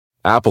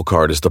Apple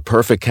Card is the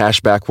perfect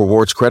cashback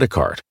rewards credit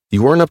card.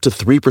 You earn up to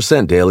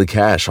 3% daily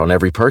cash on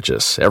every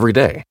purchase, every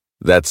day.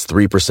 That's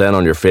 3%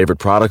 on your favorite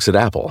products at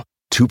Apple,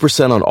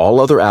 2% on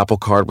all other Apple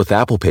Card with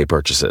Apple Pay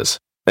purchases,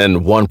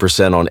 and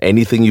 1% on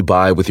anything you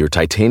buy with your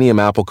titanium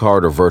Apple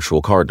Card or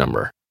virtual card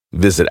number.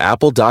 Visit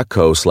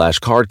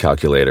apple.co/card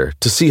calculator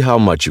to see how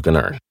much you can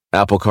earn.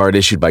 Apple Card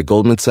issued by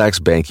Goldman Sachs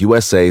Bank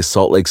USA,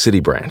 Salt Lake City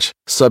branch.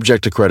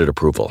 Subject to credit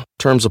approval.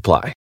 Terms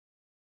apply.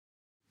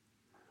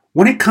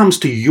 When it comes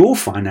to your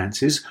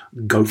finances,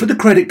 go for the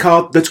credit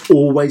card that's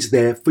always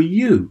there for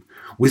you.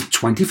 With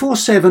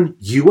 24/7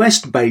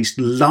 US-based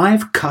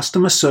live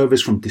customer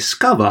service from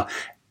Discover,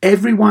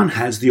 everyone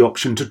has the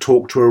option to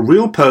talk to a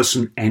real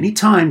person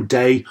anytime,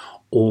 day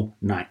or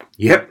night.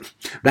 Yep,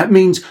 that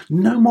means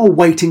no more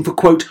waiting for,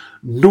 quote,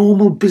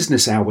 normal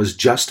business hours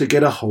just to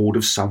get a hold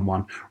of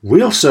someone.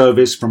 Real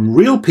service from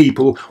real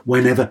people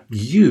whenever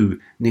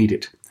you need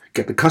it.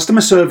 Get the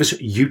customer service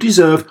you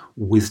deserve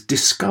with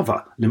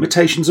Discover.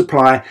 Limitations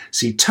apply.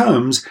 See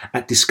terms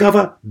at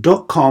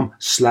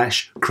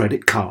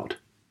discover.com/credit card.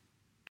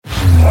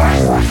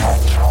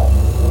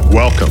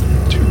 Welcome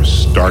to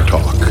Star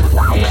Talk,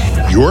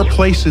 your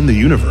place in the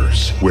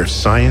universe where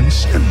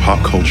science and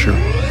pop culture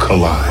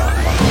collide.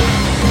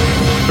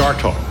 Star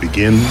Talk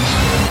begins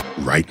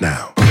right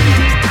now.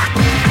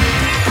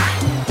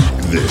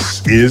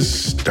 This is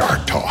Star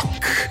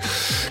Talk,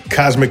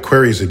 Cosmic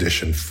Queries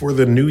edition for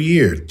the new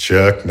year.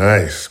 Chuck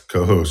Nice,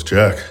 co-host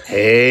Chuck.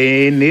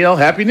 Hey, Neil.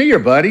 Happy New Year,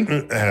 buddy.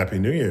 Happy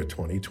New Year,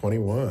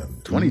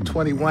 2021.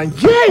 2021.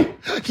 Yay!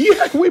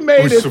 Yeah, we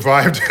made it. We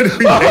survived it.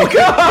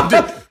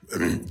 God!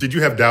 Did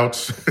you have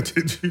doubts?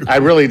 Did you? I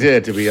really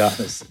did, to be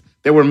honest.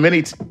 There were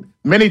many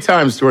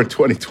times during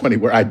 2020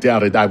 where I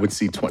doubted I would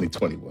see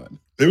 2021.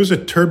 It was a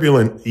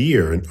turbulent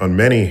year on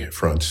many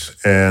fronts,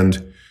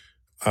 and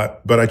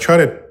but I try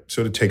to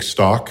sort of take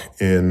stock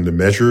in the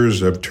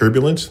measures of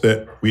turbulence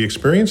that we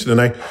experienced. And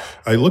I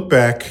look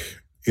back,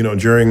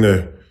 during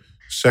the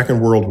Second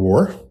World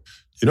War,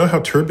 you know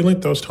how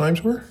turbulent those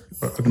times were?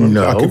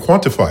 No. I can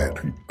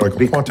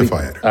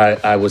quantify it.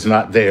 I was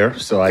not there,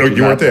 so I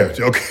you weren't there.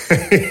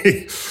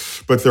 Okay.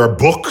 But there are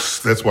books.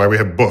 That's why we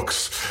have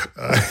books.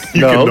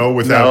 You can know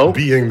without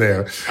being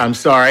there. I'm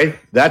sorry.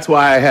 That's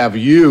why I have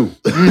you.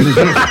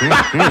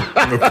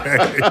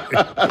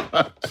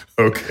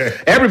 Okay.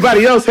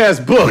 Everybody else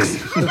has books.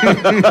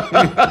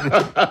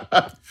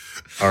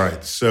 All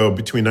right. So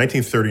between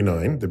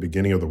 1939, the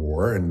beginning of the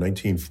war, and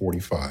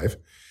 1945,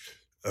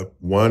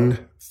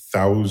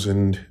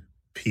 1,000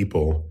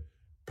 people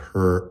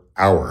per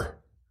hour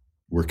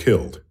were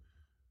killed.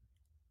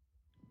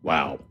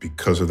 Wow.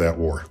 Because of that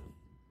war.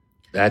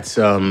 That's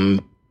per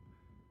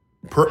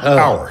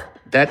hour.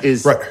 That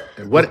is right.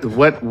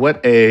 What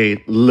a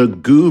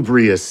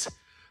lugubrious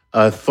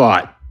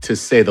thought, to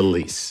say the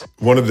least.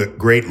 One of the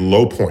great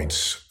low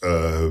points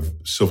of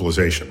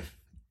civilization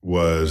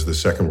was the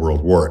Second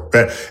World War.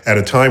 At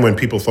a time when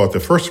people thought the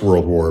First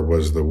World War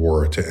was the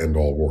war to end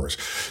all wars.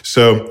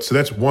 So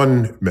that's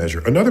one measure.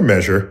 Another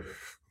measure,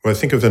 when I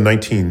think of the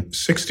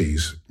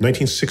 1960s,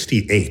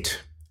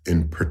 1968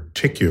 in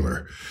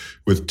particular,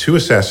 with two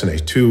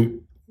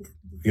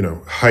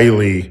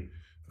highly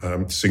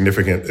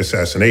significant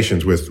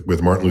assassinations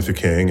with Martin Luther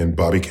King and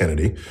Bobby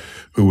Kennedy,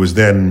 who was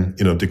then,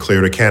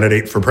 declared a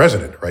candidate for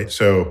president, right?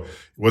 So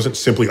it wasn't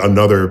simply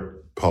another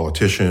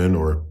politician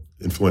or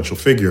influential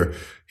figure.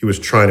 He was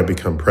trying to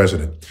become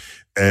president.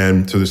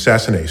 And so the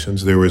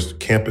assassinations, there was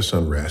campus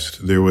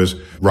unrest, there was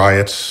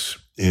riots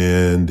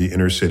in the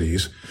inner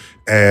cities.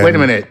 And wait a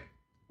minute.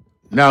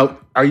 Now,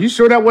 are you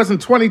sure that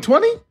wasn't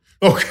 2020?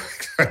 Okay.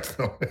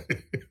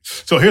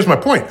 So here's my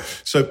point.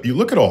 So you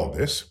look at all of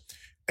this,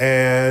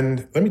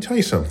 and let me tell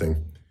you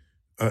something.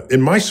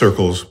 In my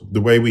circles,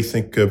 the way we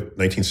think of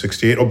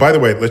 1968, oh, by the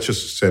way, let's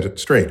just set it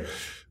straight.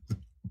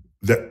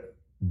 The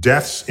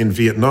deaths in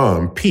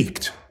Vietnam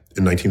peaked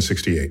in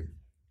 1968.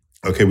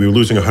 Okay, we were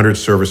losing 100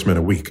 servicemen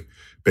a week,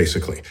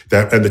 basically.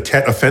 And the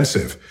Tet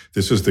Offensive,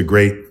 this is the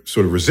great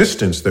sort of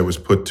resistance that was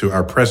put to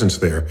our presence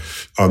there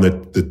on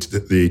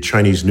the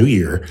Chinese New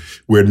Year,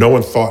 where no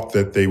one thought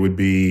that they would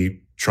be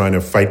trying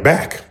to fight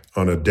back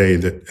on a day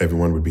that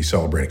everyone would be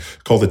celebrating. It's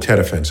called the Tet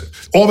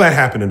Offensive. All that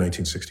happened in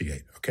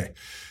 1968, okay?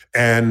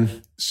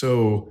 And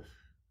so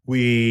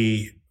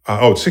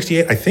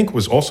 68, I think,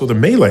 was also the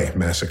My Lai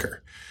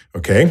massacre,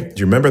 okay? Do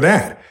you remember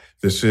that?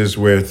 This is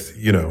with,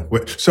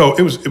 so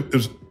it was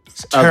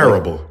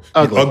terrible.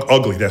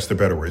 Ugly, that's the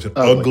better word. It's an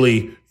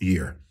ugly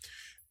year.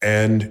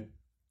 And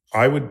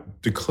I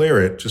would declare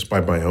it, just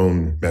by my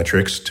own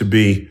metrics, to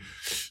be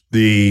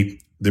the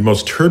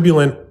most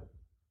turbulent,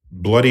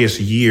 bloodiest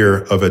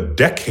year of a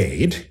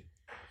decade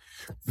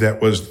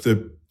that was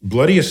the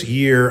bloodiest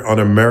year on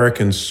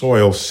American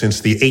soil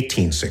since the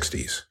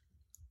 1860s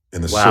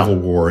in the Civil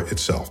War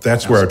itself.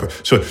 That's where I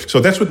put. So that's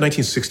what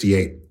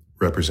 1968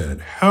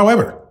 represented.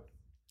 However,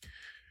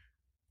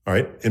 all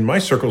right, in my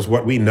circles,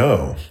 what we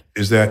know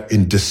is that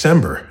in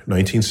December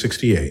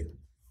 1968,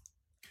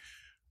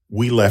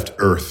 we left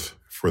Earth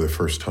for the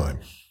first time.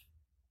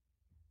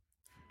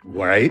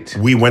 Right.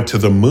 We went to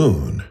the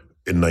moon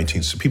in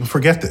 19... So people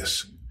forget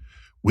this.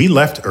 We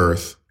left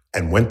Earth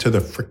and went to the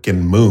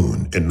frickin'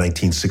 moon in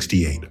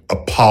 1968,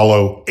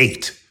 Apollo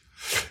 8.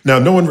 Now,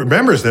 no one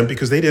remembers them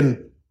because they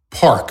didn't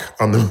park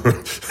on the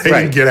moon. They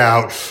didn't get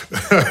out.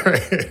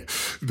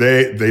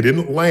 They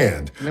didn't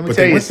land. Let me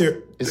tell you,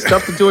 it's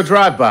tough to do a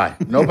drive-by.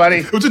 Nobody.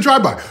 It was a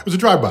drive-by.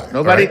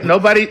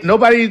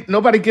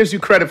 Nobody gives you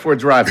credit for a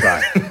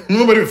drive-by.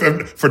 Nobody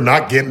for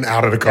not getting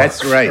out of the car.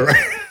 That's right.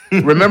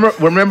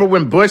 Remember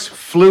when Bush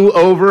flew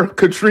over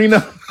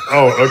Katrina?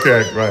 Oh,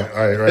 okay,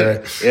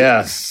 right.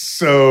 Yeah.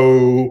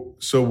 So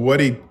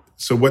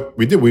what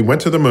we did, we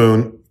went to the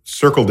moon,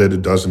 circled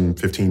it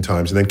 15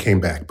 times, and then came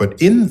back.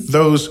 But in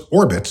those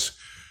orbits,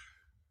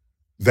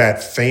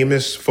 that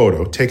famous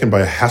photo taken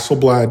by a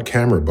Hasselblad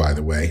camera, by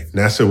the way,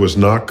 NASA was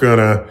not going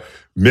to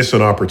miss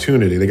an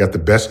opportunity. They got the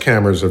best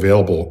cameras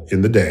available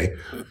in the day.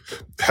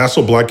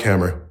 Hasselblad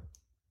camera,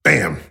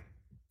 bam,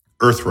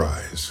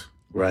 Earthrise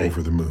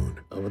over the moon.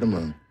 Over the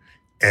moon.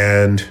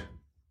 And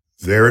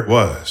there it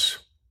was.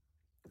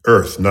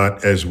 Earth,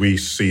 not as we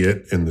see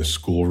it in the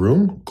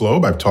schoolroom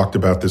globe. I've talked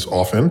about this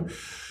often.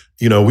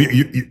 You know,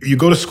 you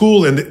go to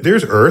school and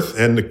there's Earth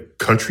and the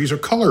countries are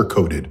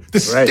color-coded. The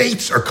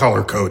states are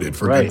color-coded,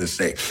 for goodness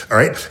sake. All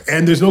right?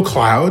 And there's no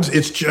clouds.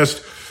 It's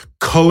just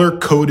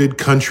color-coded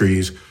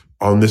countries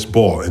on this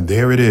ball. And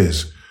there it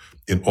is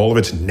in all of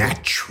its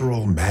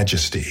natural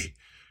majesty,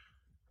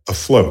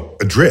 afloat,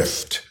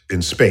 adrift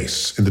in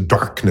space, in the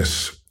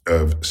darkness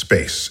of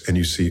space. And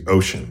you see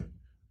ocean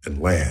and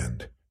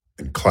land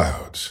and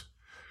clouds.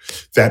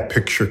 That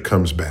picture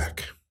comes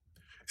back.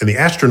 And the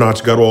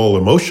astronauts got all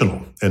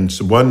emotional. And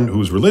one who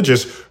was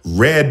religious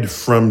read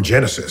from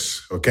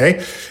Genesis,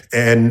 okay?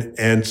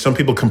 And some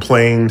people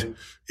complained,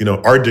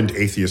 ardent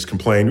atheists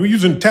complained, we're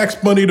using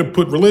tax money to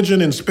put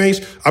religion in space.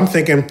 I'm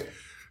thinking,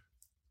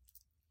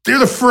 they're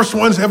the first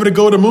ones ever to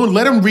go to the moon.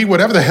 Let him read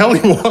whatever the hell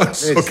he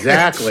wants. Okay?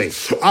 Exactly.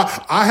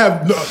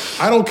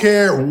 I don't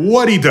care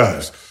what he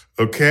does,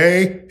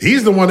 okay?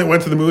 He's the one that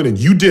went to the moon and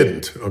you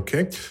didn't,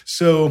 okay?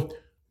 So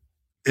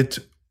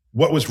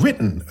what was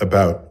written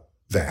about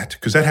that,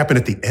 because that happened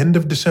at the end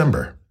of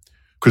December,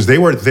 because they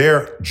were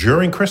there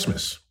during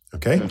Christmas,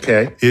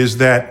 okay, is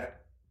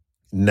that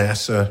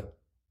NASA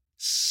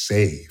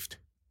saved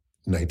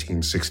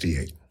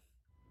 1968.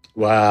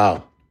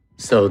 Wow.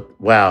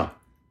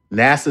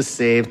 NASA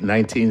saved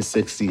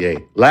 1968.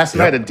 Last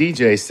night a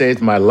DJ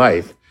saved my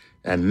life,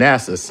 and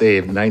NASA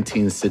saved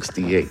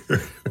 1968.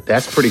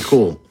 That's pretty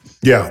cool.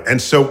 Yeah, and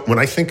so when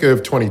I think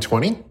of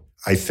 2020,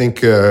 I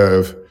think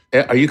of...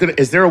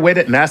 Is there a way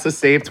that NASA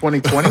saved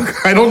 2020?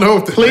 I don't know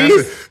if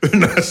NASA,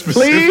 not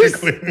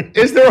specifically. Please?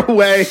 Is there a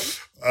way?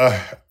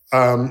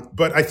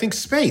 But I think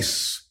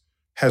space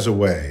has a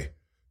way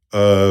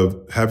of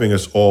having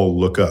us all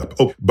look up.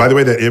 Oh, by the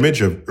way, that image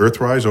of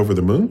Earthrise over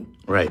the moon?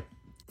 Right.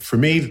 For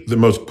me, the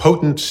most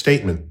potent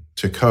statement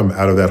to come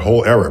out of that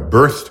whole era,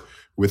 birthed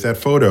with that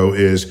photo,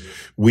 is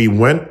we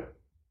went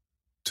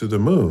to the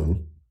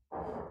moon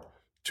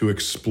to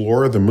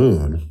explore the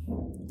moon,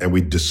 and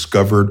we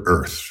discovered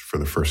Earth for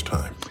the first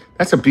time.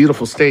 That's a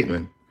beautiful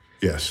statement.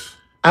 Yes.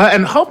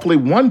 And hopefully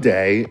one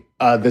day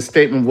the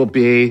statement will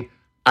be,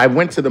 I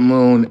went to the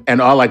moon and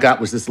all I got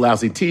was this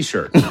lousy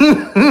T-shirt.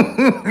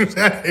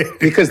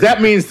 Because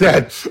that means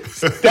that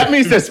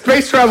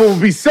space travel will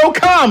be so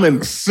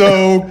common.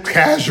 So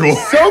casual.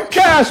 So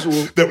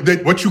casual.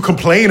 That what you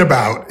complain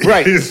about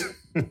is...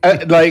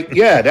 that'll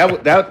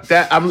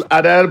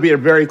be a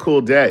very cool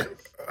day.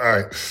 All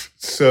right.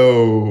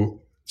 So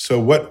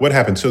what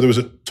happened? So there was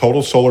a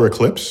total solar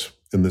eclipse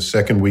in the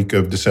second week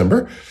of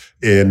December,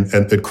 and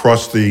it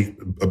crossed the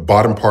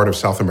bottom part of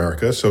South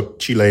America. So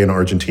Chile and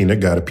Argentina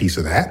got a piece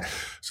of that.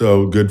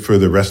 So good for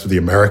the rest of the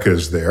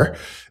Americas there.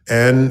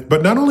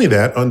 But not only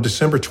that, on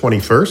December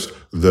 21st,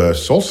 the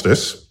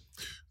solstice,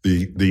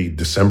 the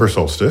December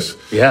solstice.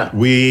 Yeah.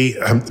 We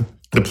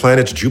the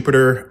planets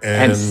Jupiter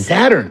and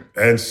Saturn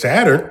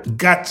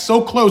got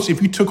so close.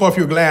 If you took off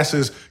your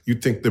glasses,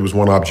 you'd think there was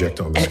one object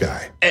on the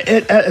sky.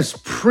 It's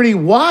pretty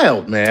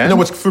wild, man. No,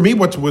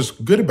 what was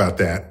good about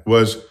that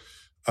was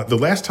the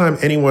last time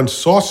anyone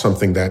saw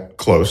something that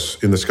close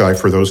in the sky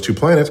for those two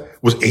planets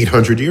was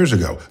 800 years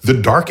ago, the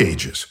Dark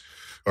Ages.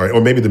 All right,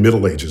 or maybe the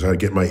Middle Ages. I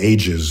get my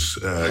ages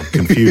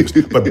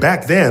confused. But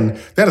back then,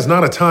 that is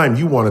not a time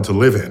you wanted to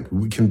live in.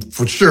 We can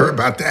for sure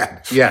about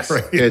that. Yes,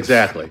 right?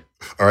 Exactly.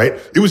 All right.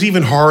 It was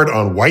even hard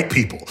on white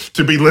people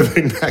to be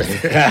living back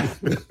then.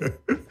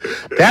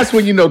 That's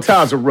when you know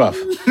times are rough.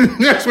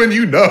 That's when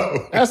you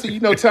know. That's when you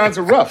know times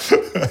are rough.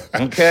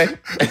 Okay.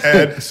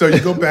 And so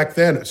you go back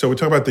then. So we're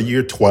talking about the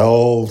year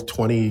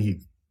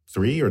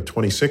 1223 or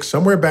 26,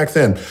 somewhere back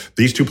then.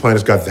 These two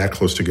planets got that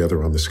close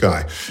together on the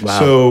sky.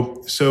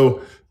 Wow.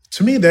 So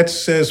to me, that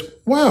says,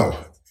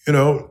 wow,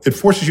 it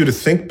forces you to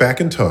think back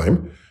in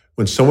time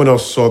when someone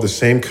else saw the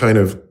same kind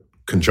of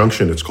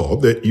conjunction, it's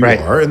called, that you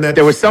are. And that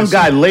there was some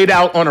guy laid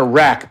out on a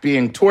rack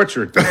being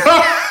tortured.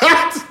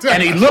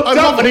 And he looked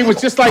up and he was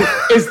just like,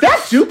 is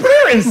that Jupiter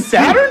and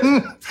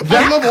Saturn?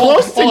 That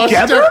close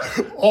together?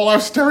 All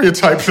our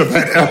stereotypes of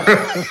that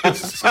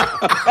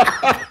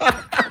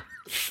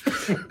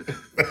era.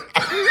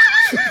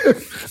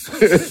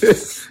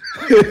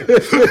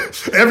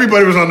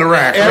 Everybody was on the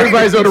rack.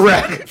 Everybody's on the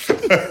rack.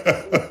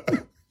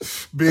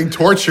 Being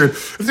tortured.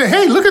 Say,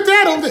 hey, look at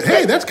that.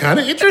 Hey, that's kind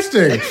of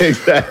interesting.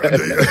 Exactly.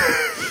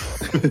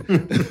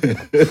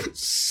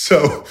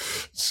 So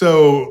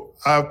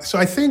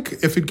I think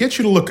if it gets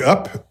you to look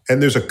up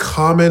and there's a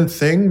common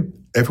thing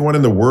everyone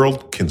in the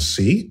world can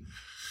see,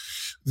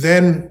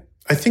 then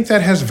I think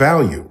that has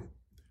value.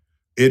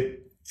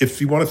 If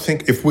you want to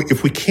think,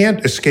 if we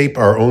can't escape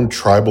our own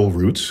tribal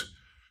roots,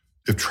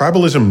 if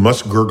tribalism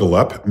must gurgle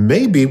up,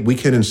 maybe we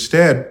can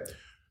instead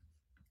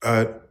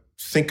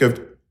think of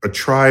a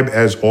tribe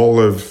as all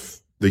of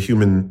the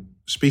human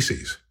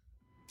species.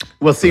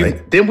 Well, see,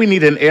 right? Then we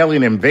need an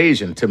alien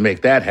invasion to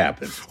make that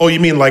happen. Oh, you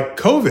mean like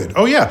COVID?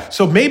 Oh, yeah.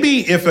 So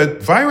maybe if a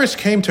virus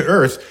came to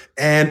Earth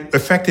and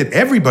affected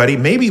everybody,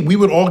 maybe we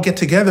would all get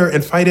together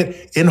and fight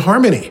it in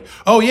harmony.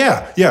 Oh,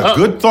 yeah. Yeah.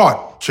 Good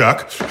thought,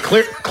 Chuck.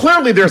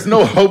 Clearly, there's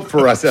no hope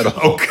for us at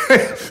all.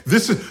 Okay.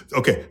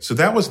 So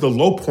that was the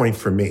low point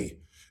for me.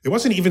 It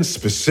wasn't even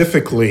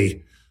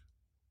specifically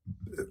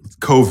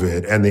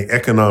COVID and the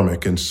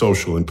economic and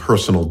social and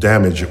personal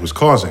damage it was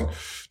causing.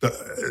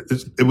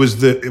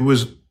 It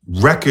was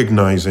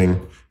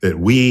recognizing that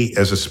we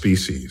as a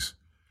species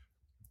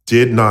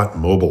did not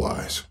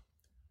mobilize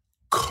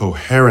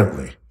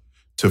coherently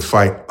to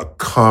fight a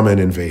common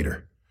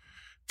invader.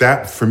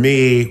 That, for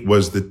me,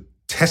 was the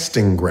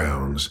testing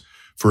grounds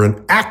for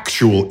an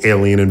actual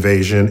alien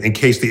invasion in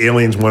case the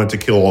aliens wanted to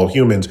kill all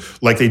humans,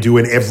 like they do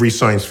in every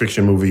science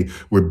fiction movie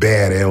where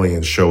bad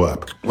aliens show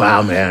up.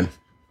 Wow, man.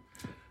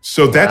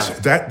 So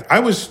that I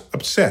was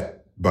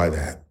upset by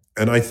that.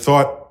 And I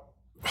thought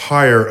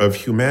higher of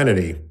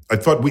humanity. I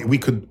thought we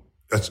could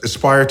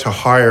aspire to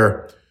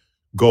higher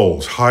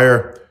goals,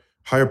 higher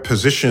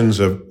positions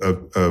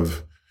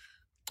of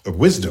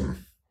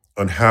wisdom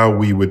on how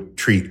we would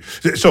treat.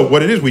 So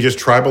what it is, we just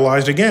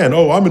tribalized again.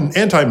 Oh, I'm an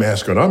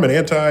anti-masker, and I'm an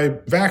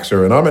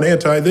anti-vaxxer, and I'm an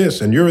anti-this,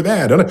 and you're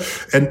that.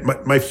 And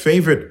my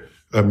favorite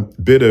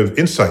bit of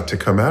insight to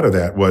come out of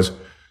that was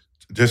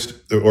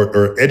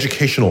or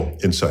educational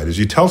insight, is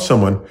you tell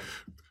someone,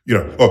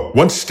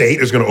 one state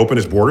is going to open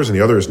its borders and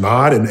the other is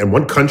not, and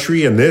one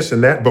country and this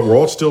and that, but we're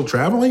all still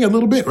traveling a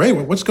little bit, right?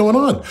 What's going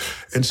on?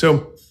 And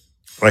so,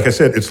 like I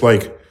said, it's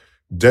like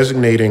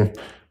designating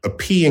a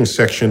peeing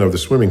section of the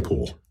swimming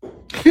pool.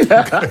 Okay.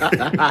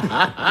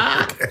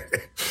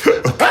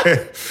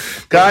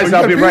 Guys,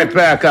 I'll be right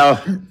back.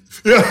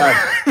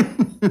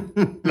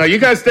 No, you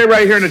guys stay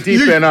right here in the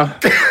deep end.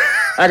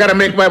 I got to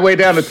make my way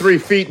down to 3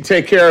 feet and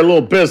take care of a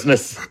little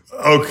business.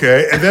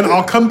 Okay, and then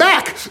I'll come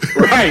back.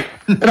 Right,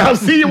 and I'll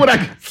see you when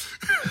I...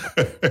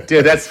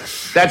 Dude,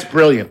 that's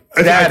brilliant.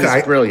 That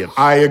is brilliant.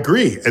 I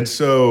agree. And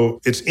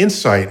so it's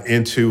insight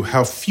into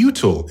how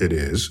futile it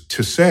is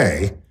to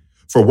say,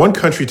 for one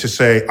country to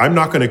say, I'm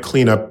not going to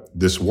clean up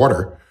this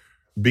water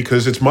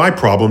because it's my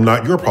problem,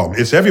 not your problem.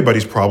 It's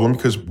everybody's problem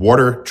because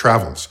water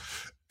travels,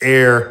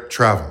 air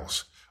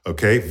travels,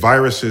 okay?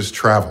 Viruses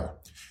travel.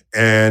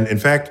 And in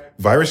fact,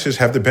 viruses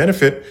have the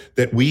benefit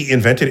that we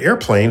invented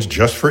airplanes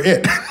just for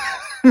it.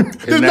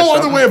 There's no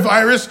other way a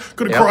virus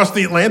could have crossed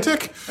the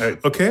Atlantic.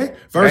 Okay?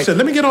 Virus said,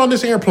 let me get on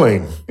this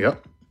airplane.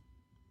 Yep.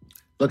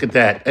 Look at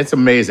that. It's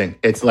amazing.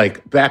 It's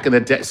like back in the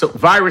day. So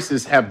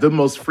viruses have the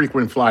most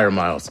frequent flyer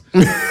miles.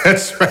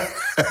 That's right.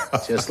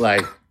 Just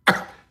like,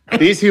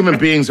 these human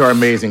beings are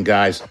amazing,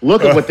 guys.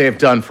 Look at what they've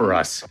done for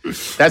us. Look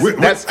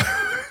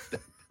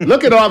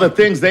at all the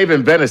things they've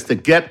invented to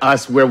get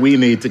us where we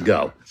need to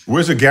go.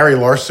 Where's a Gary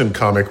Larson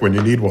comic when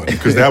you need one?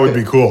 Because that would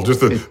be cool. Just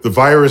the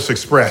Virus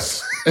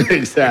Express.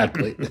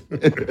 Exactly.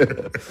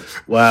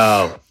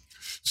 Wow.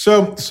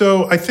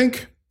 So I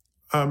think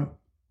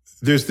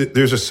there's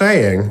a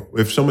saying,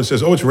 if someone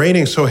says, oh, it's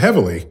raining so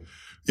heavily,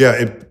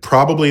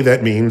 probably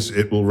that means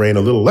it will rain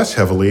a little less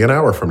heavily an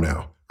hour from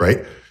now,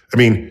 right? I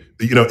mean,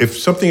 if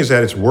something is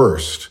at its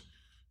worst,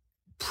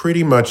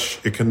 pretty much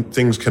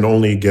things can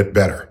only get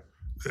better.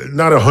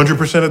 Not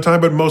 100% of the time,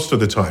 but most of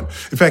the time.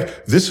 In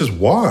fact, this is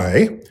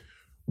why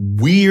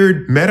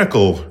weird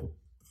medical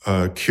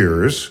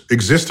cures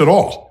exist at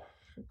all,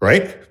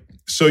 right?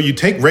 So you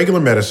take regular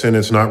medicine,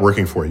 it's not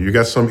working for you. You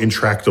got some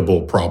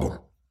intractable problem.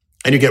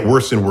 And you get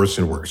worse and worse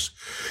and worse.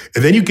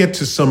 And then you get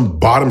to some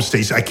bottom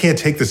stage. I can't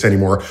take this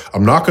anymore.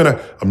 I'm not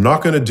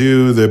gonna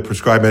do the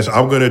prescribed medicine.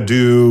 I'm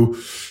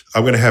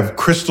gonna have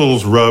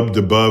crystals rubbed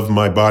above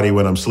my body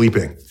when I'm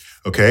sleeping.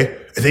 Okay?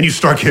 And then you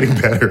start getting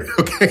better,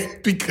 okay?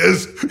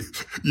 Because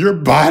your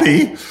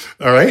body,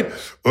 all right,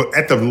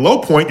 at the low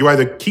point, you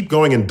either keep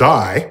going and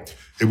die,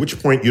 at which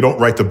point you don't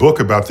write the book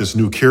about this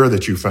new cure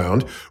that you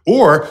found,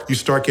 or you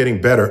start getting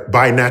better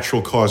by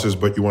natural causes,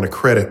 but you want to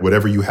credit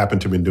whatever you happen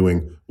to have been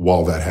doing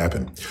while that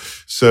happened.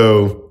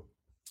 So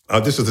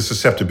this is the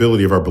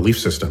susceptibility of our belief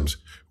systems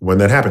when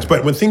that happens.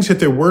 But when things hit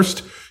their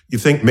worst, you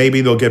think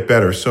maybe they'll get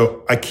better.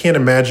 So I can't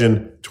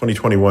imagine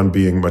 2021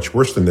 being much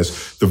worse than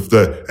this.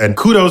 And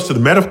kudos to the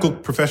medical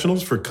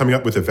professionals for coming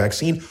up with a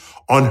vaccine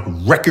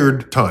on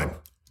record time.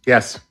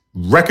 Yes.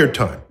 Record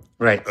time.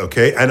 Right.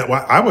 Okay. And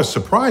I was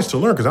surprised to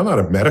learn, because I'm not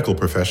a medical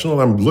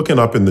professional, and I'm looking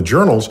up in the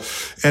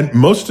journals, and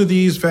most of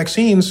these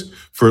vaccines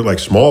for like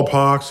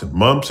smallpox and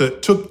mumps,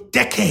 it took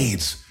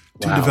decades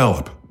to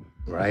develop.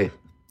 Right.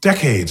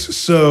 Decades.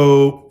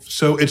 So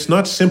it's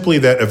not simply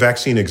that a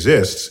vaccine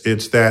exists,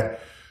 it's that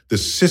the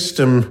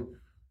system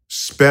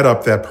sped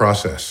up that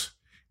process.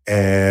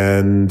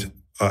 And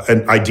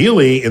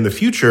ideally, in the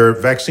future,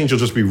 vaccines will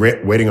just be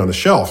waiting on the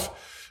shelf.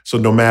 So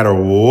no matter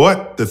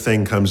what the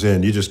thing comes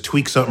in, you just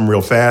tweak something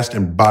real fast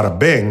and bada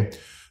bing,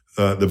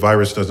 the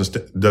virus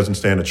doesn't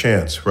stand a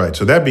chance, right?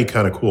 So that'd be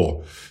kind of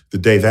cool the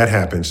day that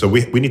happens. So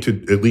we need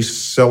to at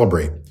least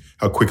celebrate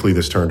how quickly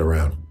this turned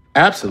around.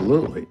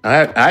 Absolutely.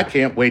 I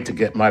can't wait to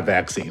get my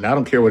vaccine. I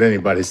don't care what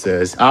anybody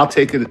says. I'll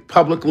take it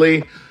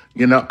publicly.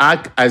 You know,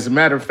 as a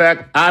matter of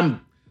fact,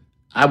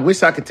 I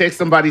wish I could take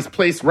somebody's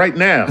place right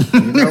now.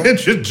 You know?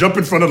 Just jump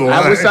in front of the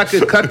line. I wish I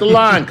could cut the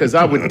line, because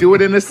I would do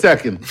it in a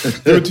second.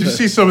 Did you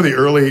see some of the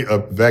early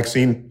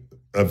vaccine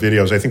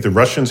videos? I think the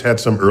Russians had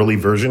some early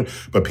version,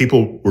 but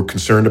people were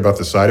concerned about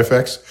the side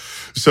effects.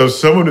 So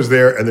someone is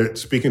there and they're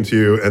speaking to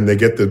you, and they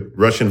get the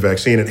Russian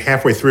vaccine, and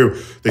halfway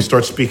through they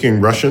start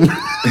speaking Russian.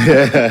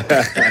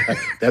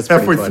 That's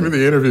halfway funny. Through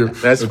the interview.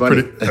 That's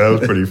funny. That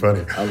was pretty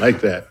funny. I like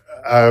that.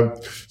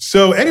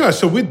 So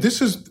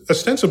this is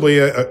ostensibly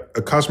a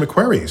Cosmic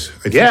Queries.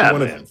 I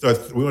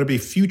think we want to be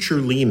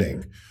future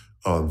leaning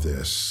on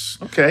this.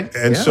 Okay.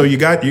 And so you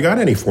got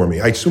any for me?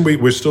 I assume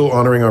we're still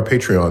honoring our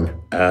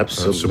Patreon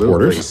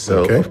supporters.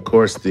 So okay. Of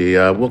course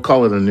we'll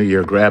call it a New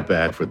Year grab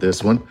bag for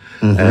this one.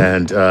 Mm-hmm.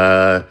 And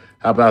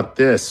how about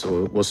this?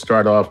 We'll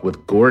start off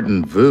with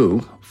Gordon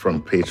Vu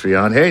from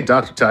Patreon. Hey,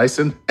 Dr.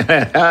 Tyson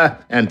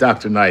and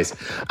Dr. Nice.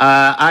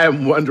 I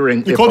am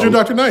wondering. He called you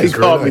Dr. Nice. He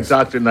called me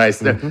Dr.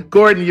 Nice. Mm-hmm.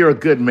 Gordon, you're a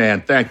good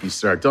man. Thank you,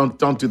 sir.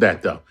 Don't do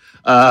that though.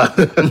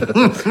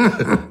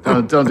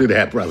 Don't do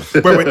that, brother.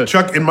 Wait,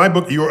 Chuck. In my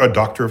book, you're a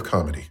doctor of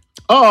comedy.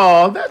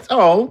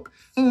 Oh,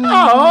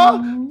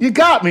 you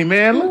got me,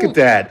 man. Look at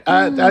that.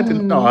 I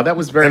didn't know. That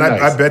was very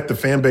nice. I bet the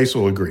fan base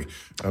will agree.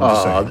 I'm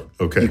just saying.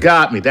 Okay. You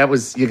got me.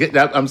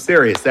 I'm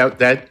serious.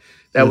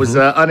 That was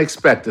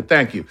unexpected.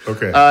 Thank you.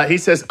 Okay. He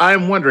says,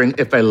 I'm wondering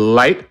if a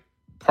light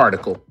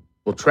particle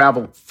will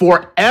travel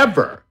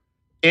forever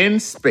in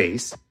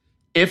space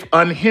if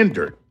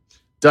unhindered.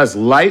 Does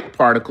light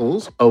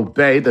particles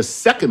obey the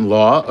second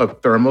law of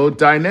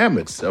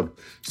thermodynamics?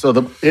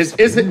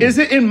 Is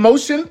it in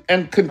motion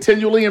and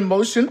continually in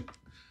motion?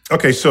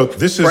 Okay, so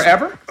this is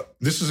forever.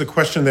 This is a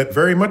question that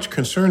very much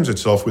concerns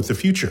itself with the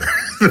future,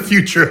 the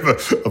future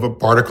of a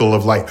particle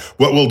of light.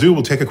 What we'll do,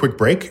 we'll take a quick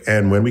break,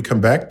 and when we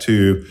come back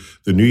to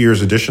the New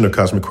Year's edition of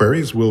Cosmic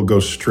Queries, we'll go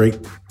straight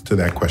to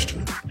that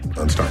question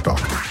on Star Talk.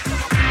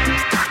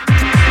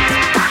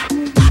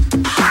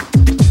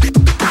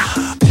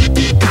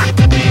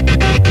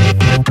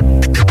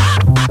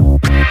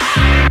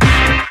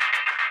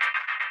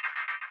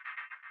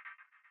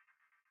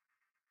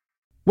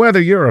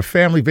 Whether you're a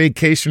family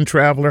vacation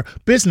traveler,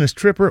 business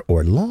tripper,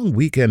 or long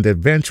weekend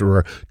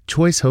adventurer,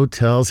 Choice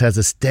Hotels has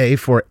a stay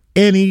for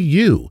any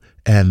you.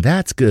 And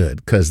that's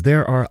good, because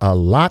there are a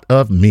lot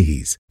of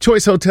me's.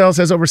 Choice Hotels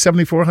has over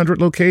 7,400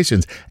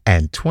 locations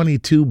and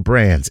 22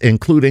 brands,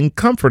 including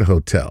Comfort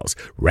Hotels,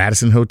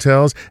 Radisson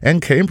Hotels,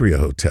 and Cambria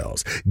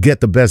Hotels.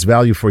 Get the best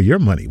value for your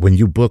money when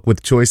you book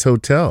with Choice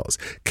Hotels.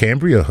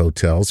 Cambria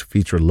Hotels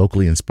feature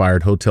locally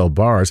inspired hotel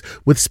bars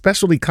with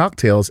specialty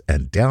cocktails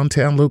and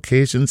downtown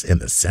locations in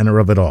the center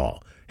of it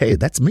all. Hey,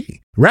 that's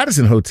me.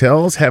 Radisson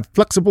Hotels have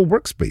flexible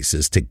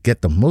workspaces to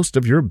get the most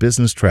of your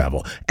business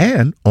travel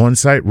and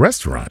on-site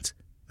restaurants.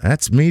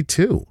 That's me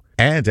too.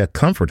 And at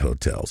Comfort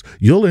Hotels,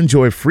 you'll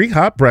enjoy free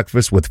hot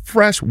breakfast with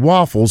fresh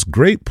waffles,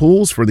 great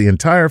pools for the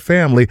entire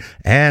family,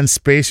 and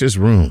spacious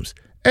rooms.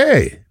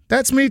 Hey,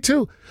 that's me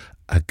too.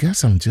 I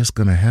guess I'm just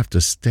going to have to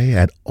stay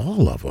at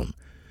all of them.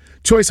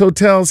 Choice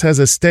Hotels has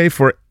a stay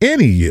for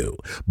any you.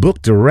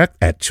 Book direct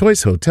at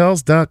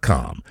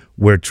choicehotels.com,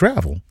 where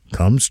travel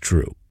comes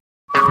true.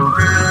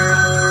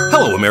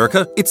 Hello,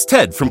 America. It's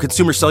Ted from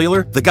Consumer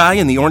Cellular, the guy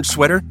in the orange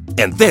sweater,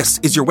 and this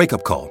is your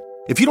wake-up call.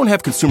 If you don't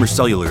have Consumer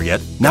Cellular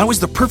yet, now is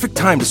the perfect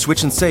time to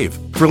switch and save.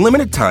 For a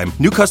limited time,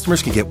 new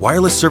customers can get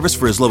wireless service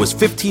for as low as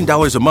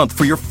 $15 a month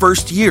for your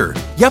first year.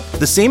 Yep,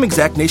 the same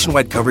exact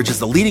nationwide coverage as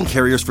the leading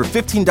carriers for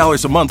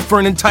 $15 a month for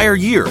an entire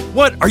year.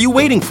 What are you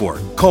waiting for?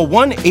 Call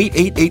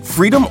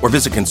 1-888-FREEDOM or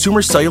visit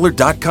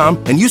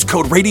consumercellular.com and use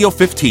code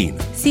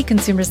RADIO15. See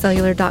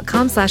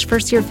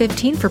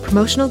consumercellular.com/firstyear15 for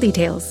promotional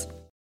details.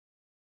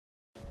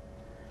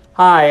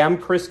 Hi, I'm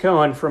Chris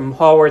Cohen from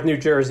Haworth, New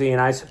Jersey, and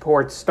I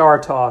support Star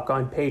Talk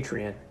on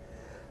Patreon.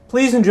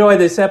 Please enjoy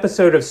this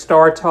episode of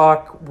Star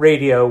Talk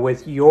Radio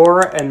with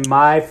your and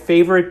my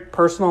favorite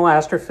personal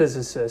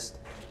astrophysicist,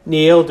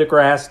 Neil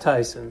deGrasse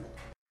Tyson.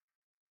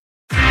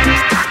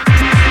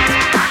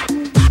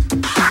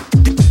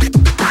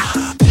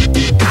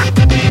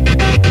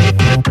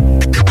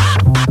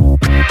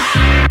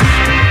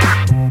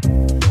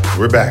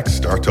 We're back.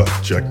 Star Talk.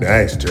 Chuck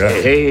Nice, Jeff.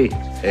 Hey,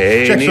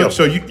 Chuck, Neil.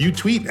 so you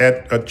tweet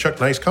at Chuck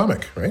Nice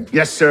Comic, right?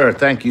 Yes, sir.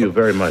 Thank you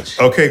very much.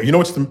 Okay. You know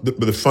what's the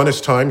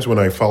funnest times when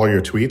I follow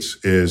your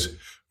tweets is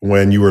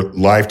when you were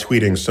live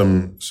tweeting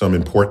some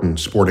important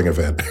sporting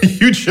event.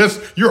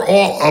 You're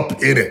all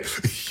up in it.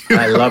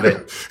 I love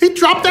it. He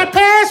dropped that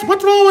pass.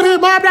 What's wrong with him?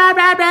 Blah, blah,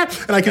 blah, blah.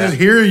 And I can just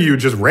hear you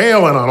just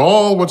railing on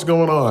all what's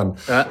going on.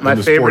 My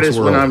favorite is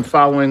when I'm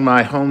following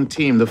my home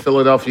team, the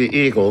Philadelphia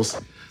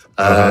Eagles,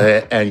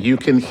 and you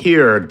can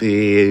hear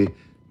the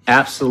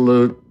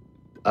absolute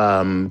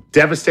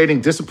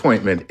devastating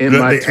disappointment in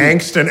my the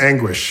angst and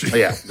anguish.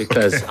 Yeah,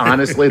 because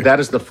honestly,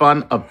 that is the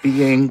fun of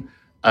being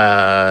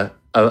an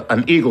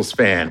Eagles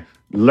fan,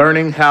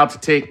 learning how to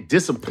take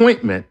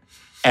disappointment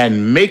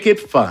and make it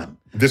fun.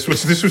 This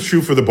was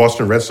true for the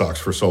Boston Red Sox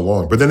for so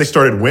long, but then they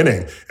started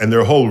winning, and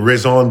their whole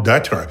raison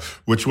d'etre,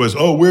 which was,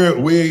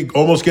 we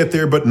almost get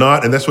there, but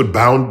not, and that's what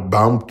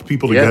bound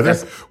people together.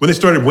 When they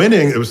started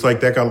winning, it was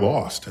like that got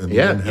lost. And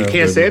you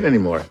can't say it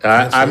anymore.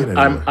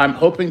 I'm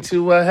hoping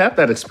to have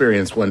that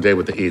experience one day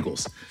with the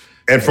Eagles.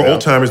 And for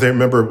old timers, they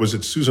remember, was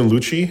it Susan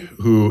Lucci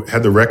who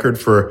had the record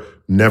for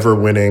never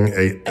winning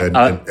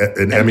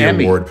an Emmy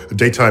award, a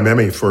daytime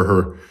Emmy for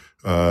her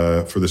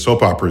for the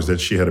soap operas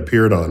that she had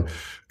appeared on.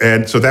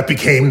 And so that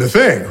became the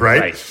thing,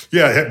 right?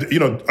 Yeah,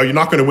 are you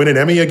not going to win an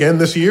Emmy again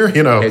this year?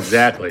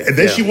 Exactly. And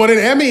then she won an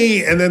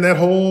Emmy, and then that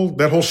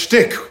whole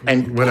shtick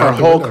and went her out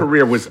the whole window.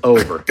 career was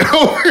over.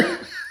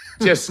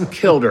 Just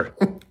killed her.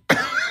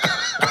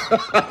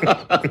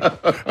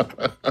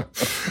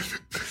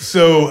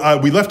 So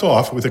we left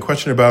off with a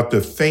question about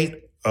the fate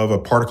of a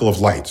particle of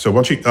light. So why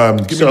don't you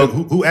give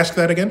me who asked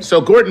that again? So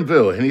Gordon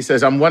Vu, and he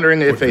says, I'm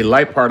wondering if a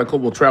light particle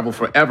will travel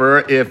forever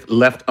if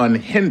left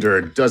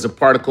unhindered. Does a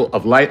particle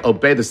of light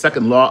obey the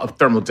second law of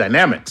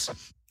thermodynamics?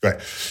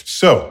 Right.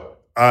 So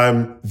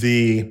a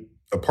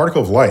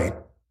particle of light,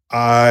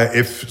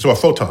 a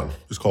photon,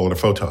 let's call it a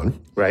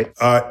photon. Right.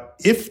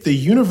 If the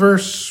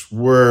universe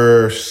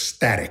were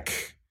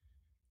static,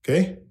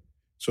 okay?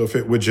 So if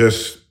it were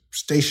just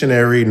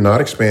stationary,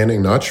 not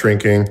expanding, not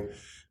shrinking,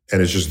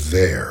 and it's just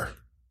there.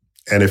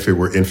 And if it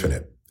were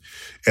infinite.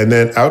 And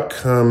then out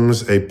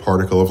comes a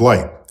particle of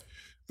light.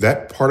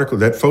 That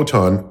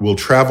photon will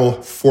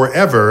travel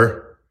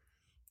forever,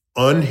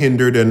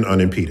 unhindered and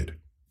unimpeded.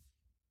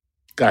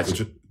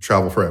 Gotcha.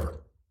 Travel forever.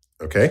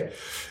 Okay?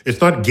 It's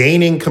not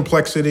gaining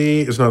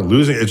complexity. It's not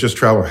losing. It's just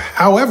travel.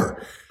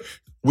 However,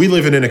 we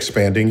live in an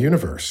expanding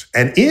universe.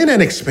 And in an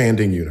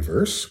expanding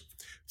universe,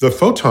 the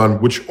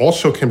photon, which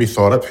also can be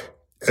thought of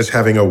as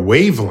having a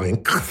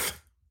wavelength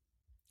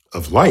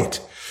of light,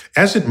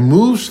 as it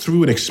moves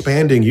through an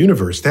expanding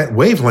universe, that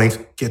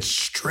wavelength gets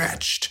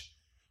stretched,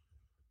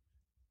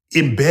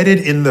 embedded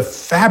in the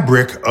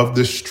fabric of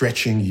the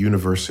stretching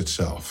universe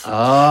itself.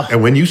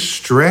 And when you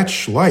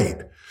stretch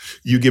light,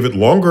 you give it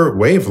longer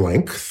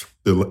wavelength,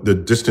 the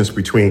distance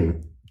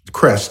between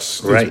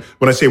crests. Right.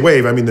 When I say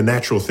wave, I mean the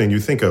natural thing you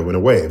think of in a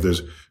wave.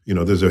 There's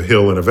a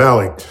hill and a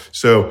valley.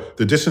 So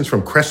the distance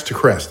from crest to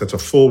crest, that's a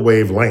full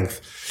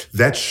wavelength,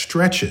 that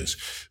stretches.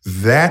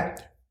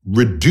 That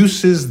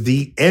reduces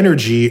the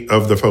energy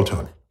of the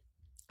photon.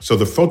 So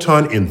the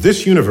photon in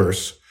this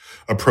universe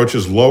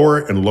approaches lower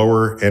and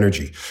lower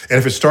energy. And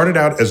if it started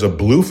out as a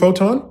blue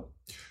photon,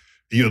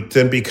 you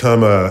then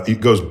it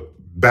goes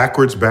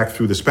backwards back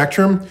through the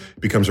spectrum,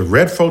 becomes a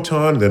red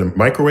photon, then a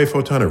microwave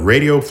photon, a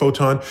radio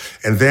photon,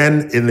 and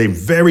then in the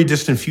very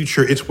distant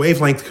future, its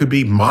wavelength could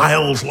be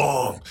miles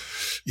long,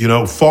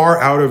 far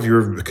out of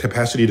your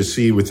capacity to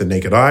see with the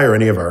naked eye or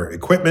any of our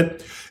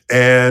equipment.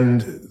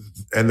 And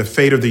the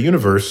fate of the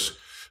universe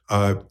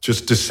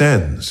just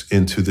descends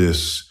into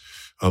this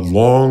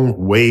long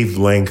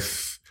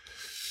wavelength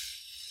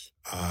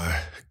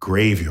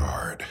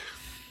graveyard.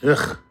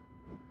 Ugh.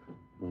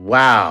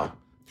 Wow.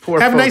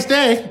 Have a nice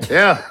day.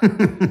 Yeah.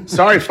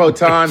 Sorry,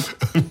 photon.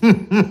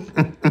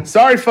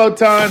 Sorry,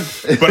 photon.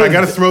 But I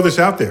got to throw this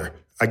out there.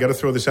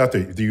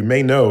 You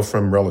may know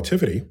from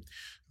relativity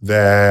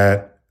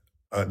that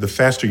the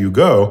faster you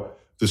go,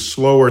 the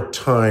slower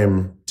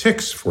time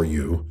ticks for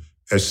you,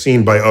 as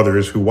seen by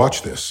others who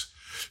watch this.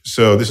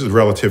 So this is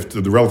relative to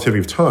the relativity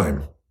of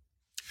time.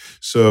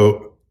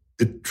 So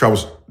it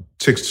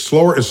ticks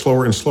slower and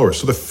slower and slower.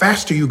 So the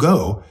faster you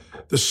go,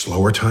 the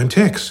slower time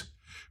ticks.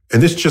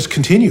 And this just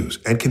continues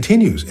and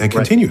continues and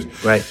continues.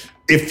 Right.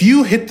 If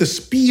you hit the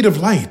speed of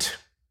light,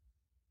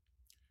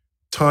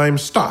 time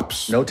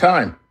stops. No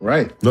time.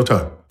 Right. No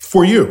time.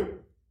 For you.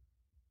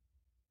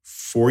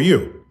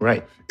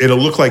 Right. It'll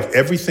look like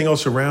everything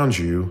else around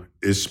you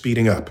is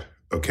speeding up.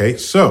 Okay?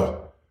 So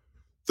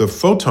the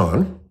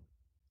photon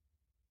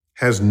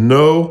has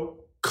no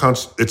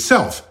concept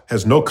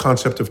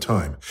of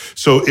time.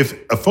 So if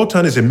a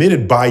photon is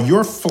emitted by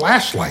your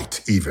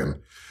flashlight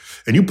even,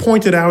 and you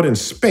point it out in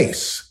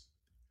space,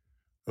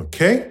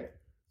 okay,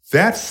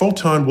 that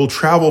photon will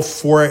travel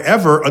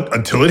forever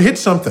until it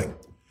hits something.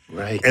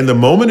 Right. And the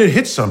moment it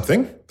hits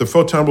something, the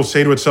photon will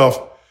say to itself,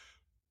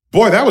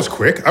 boy, that was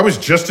quick. I was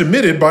just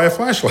emitted by a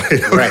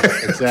flashlight. Right,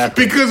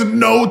 exactly. Because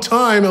no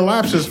time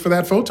elapses for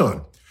that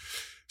photon.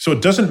 So it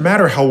doesn't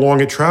matter how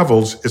long it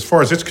travels. As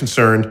far as it's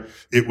concerned,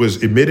 it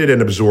was emitted and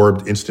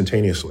absorbed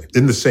instantaneously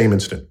in the same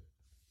instant.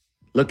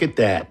 Look at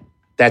that.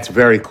 That's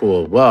very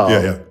cool. Wow.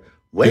 Yeah.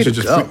 Way These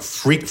to are go.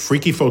 just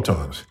freaky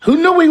photons. Who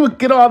knew we would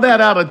get all that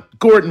out of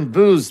Gordon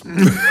Boo's?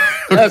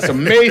 That's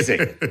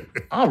amazing.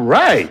 All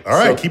right. All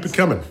right, So keep it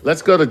coming.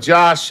 let's go to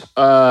Josh.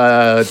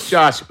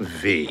 Josh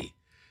V.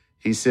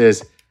 He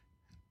says,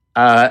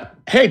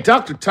 hey,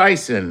 Dr.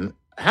 Tyson,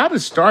 how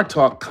did Star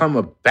Talk come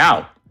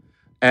about?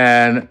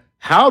 And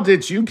how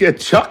did you get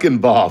Chuck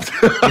involved?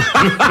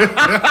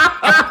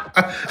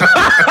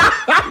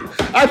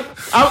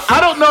 I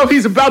don't know if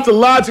he's about to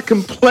lodge a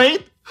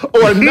complaint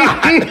or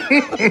not.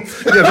 Yeah,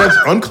 that's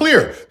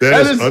unclear.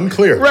 That is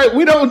unclear. Right,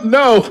 we don't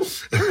know.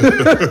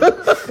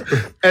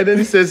 And then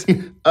he says,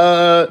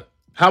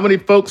 how many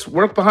folks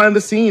work behind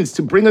the scenes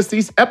to bring us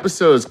these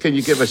episodes? Can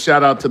you give a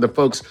shout out to the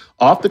folks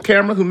off the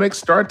camera who make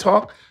Star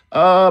Talk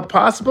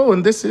possible?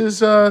 And this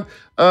is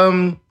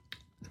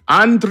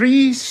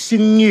Andre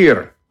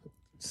Senior.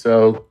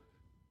 So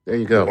there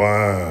you go.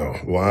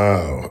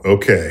 Wow.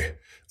 Okay.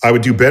 I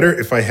would do better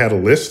if I had a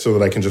list so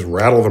that I can just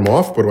rattle them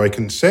off. But what I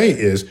can say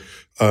is,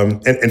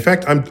 and in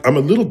fact, I'm a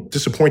little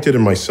disappointed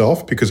in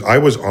myself because I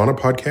was on a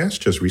podcast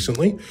just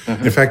recently.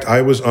 Mm-hmm. In fact,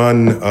 I was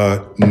on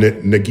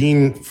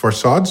Negin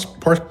Farsad's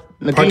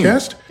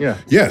podcast. Yeah.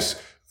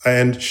 Yes.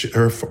 And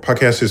her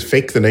podcast is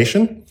Fake the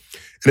Nation.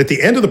 And at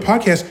the end of the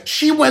podcast,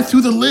 she went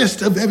through the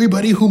list of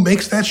everybody who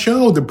makes that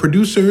show, the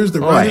producers, the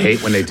writers. I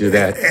hate when they do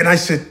that. And I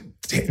said,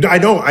 I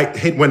know I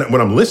hate when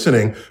I'm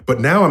listening, but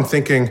now I'm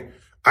thinking,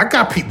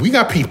 we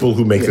got people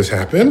who make this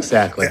happen.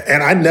 Exactly.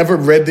 And I never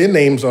read their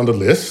names on the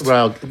list.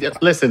 Well,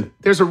 listen,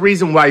 there's a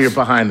reason why you're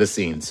behind the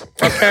scenes.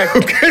 Okay?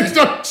 Okay,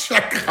 don't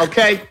check.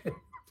 Okay?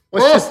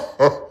 Let's just...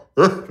 All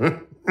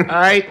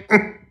right?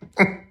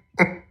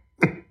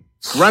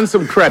 Run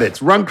some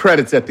credits. Run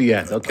credits at the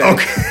end, okay?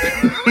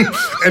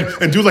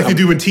 and do like you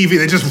do in TV.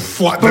 They just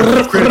fly by.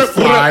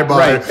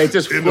 Right, they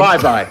just fly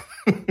by.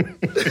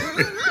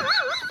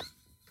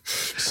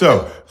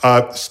 So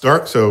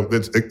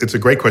it's a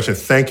great question.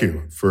 Thank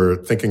you for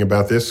thinking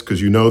about this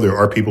because there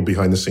are people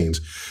behind the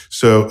scenes.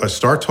 So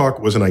Star Talk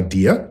was an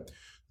idea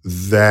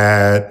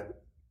that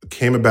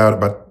came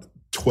about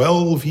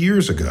 12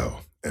 years ago,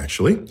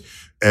 actually.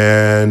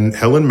 And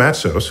Helen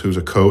Matsos, who's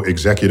a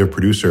co-executive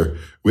producer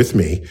with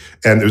me,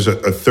 and there's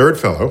a third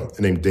fellow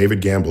named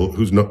David Gamble,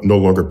 who's no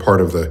longer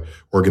part of the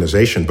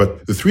organization.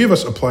 But the three of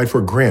us applied for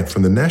a grant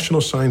from the National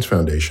Science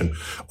Foundation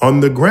on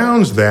the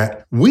grounds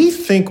that we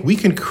think we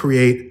can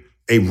create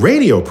a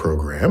radio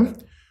program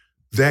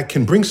that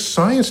can bring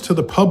science to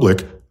the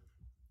public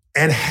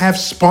and have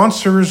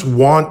sponsors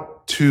want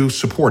to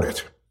support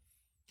it.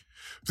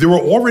 There were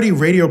already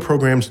radio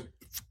programs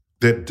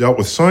that dealt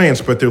with science,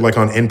 but they're like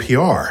on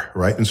NPR,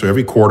 right? And so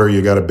every quarter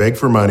you got to beg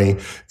for money.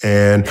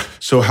 And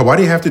so why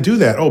do you have to do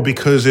that? Oh,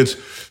 because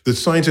the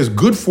science is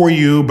good for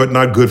you, but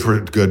not good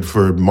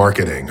for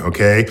marketing.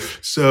 Okay.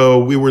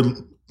 So we were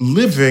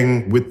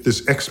living with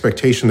this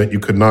expectation that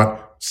you could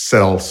not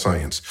sell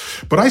science.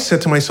 But I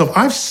said to myself,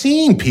 I've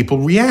seen people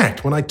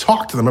react when I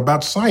talk to them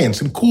about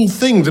science and cool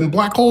things and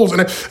black holes.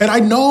 And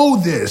I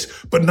know this,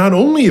 but not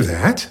only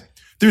that,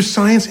 there's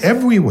science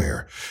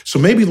everywhere. So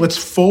maybe let's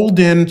fold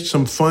in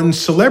some fun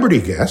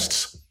celebrity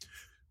guests,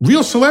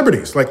 real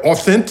celebrities, like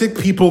authentic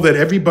people that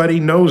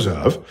everybody knows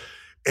of,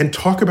 and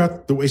talk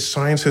about the way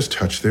science has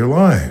touched their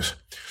lives.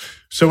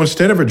 So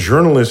instead of a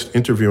journalist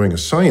interviewing a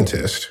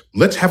scientist,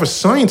 let's have a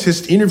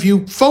scientist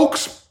interview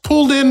folks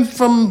pulled in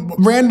from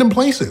random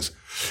places.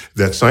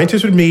 That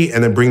scientist would meet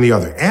and then bring the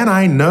other. And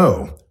I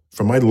know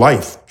from my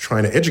life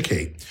trying to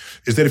educate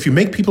is that if you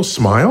make people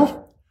smile,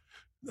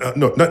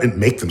 no, not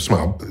make them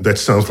smile. That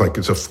sounds like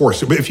it's a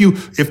force. But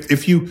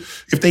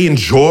if they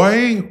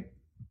enjoy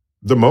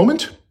the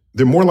moment,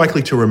 they're more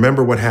likely to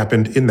remember what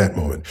happened in that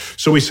moment.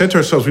 So we said to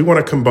ourselves, we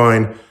want to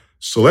combine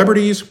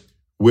celebrities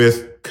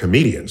with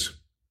comedians.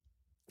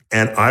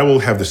 And I will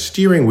have the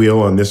steering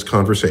wheel on this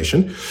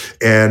conversation.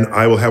 And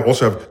I will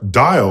also have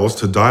dials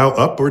to dial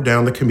up or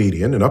down the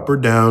comedian and up or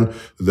down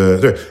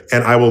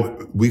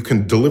we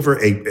can deliver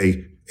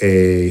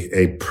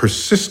a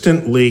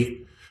persistently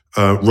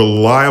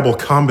reliable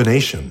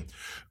combination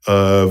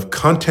of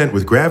content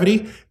with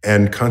gravity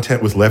and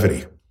content with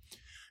levity.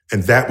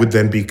 And that would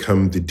then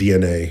become the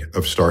DNA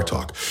of Star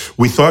Talk.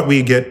 We thought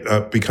we'd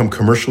become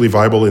commercially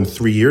viable in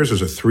 3 years.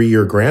 There's a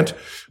 3-year grant,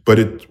 but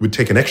it would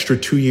take an extra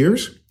 2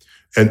 years.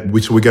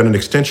 And so we got an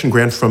extension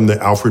grant from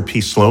the Alfred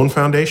P. Sloan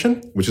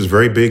Foundation, which is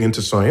very big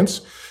into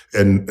science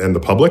and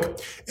the public.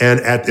 And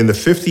in the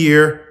 5th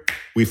year,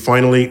 we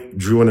finally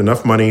drew in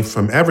enough money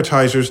from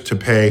advertisers to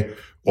pay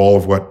all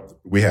of what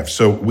we have.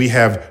 So we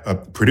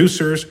have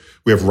producers,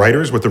 we have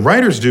writers. What the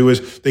writers do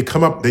is they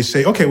come up, they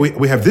say, okay,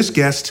 we have this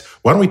guest.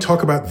 Why don't we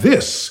talk about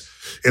this?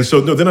 And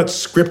so no, they're not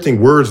scripting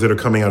words that are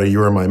coming out of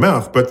your or my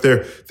mouth, but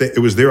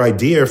it was their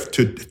idea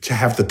to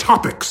have the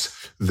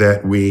topics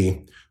that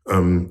we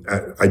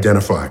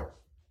identify.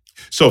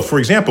 So for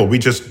example, we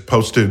just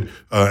posted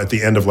at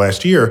the end of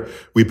last year,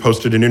 we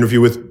posted an interview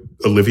with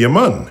Olivia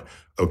Munn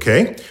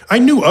Okay, I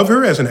knew of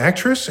her as an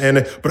actress,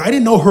 but I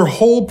didn't know her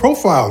whole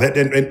profile and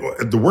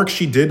the work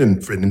she did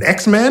in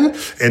X-Men,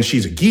 and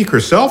she's a geek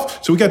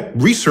herself. So we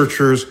got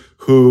researchers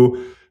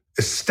who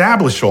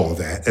establish all of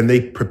that, and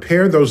they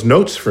prepare those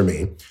notes for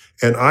me,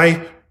 and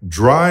I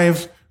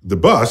drive the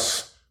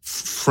bus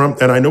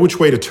and I know which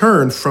way to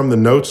turn from the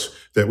notes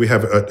that we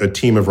have a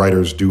team of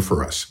writers do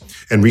for us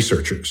and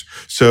researchers.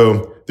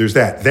 So there's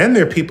that. Then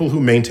there are people who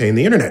maintain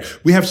the internet.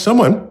 We have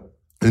someone,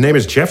 his name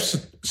is Jeff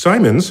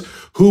Simons,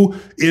 who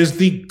is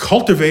the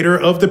cultivator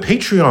of the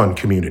Patreon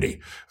community.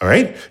 All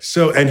right.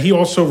 So, and he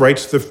also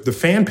writes the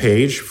fan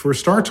page for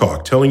Star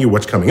Talk, telling you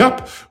what's coming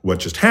up, what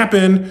just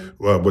happened,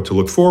 what to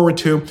look forward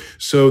to.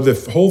 So the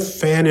whole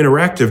fan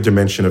interactive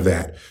dimension of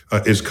that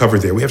is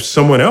covered there. We have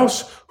someone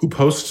else who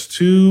posts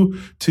to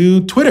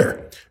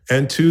Twitter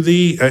and to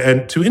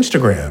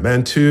Instagram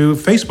and to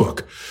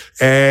Facebook.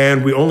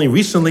 And we only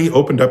recently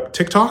opened up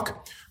TikTok.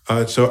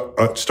 So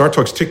Star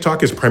Talk's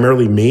TikTok is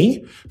primarily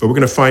me, but we're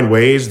going to find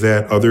ways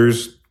that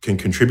others can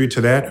contribute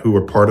to that who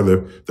are part of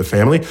the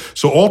family.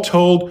 So all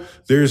told,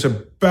 there's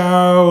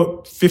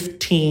about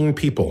 15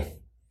 people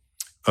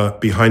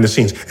behind the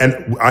scenes.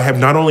 And I have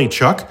not only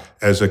Chuck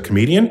as a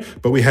comedian,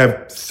 but we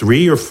have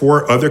 3 or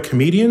 4 other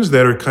comedians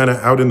that are kind of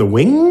out in the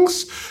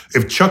wings.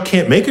 If Chuck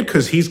can't make it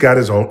because he's got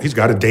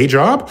a day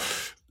job.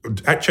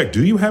 Chuck,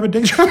 do you have a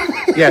day job?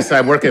 Yes, I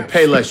work at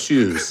Payless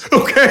Shoes.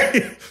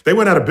 Okay. They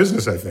went out of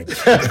business, I think.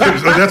 So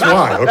that's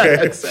why,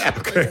 okay?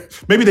 Exactly. Okay.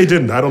 Maybe they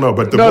didn't. I don't know.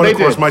 But the one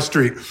across my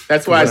street.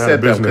 That's why I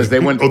said that, because they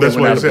went out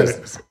of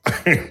business.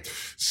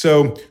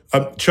 So,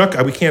 Chuck,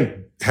 we can't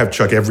have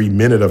Chuck every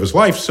minute of his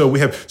life. So we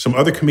have some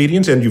other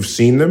comedians, and you've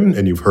seen them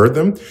and you've heard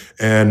them,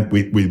 and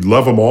we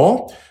love them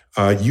all.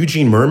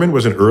 Eugene Merman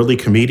was an early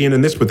comedian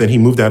in this, but then he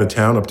moved out of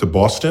town up to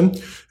Boston,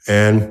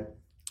 and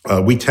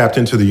we tapped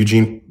into the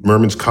Eugene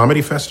Merman's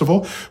Comedy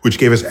Festival, which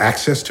gave us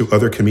access to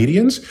other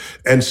comedians.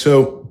 And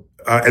so,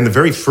 and the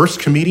very first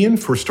comedian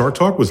for Star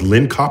Talk was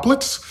Lynn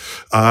Koplitz.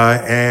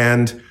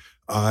 And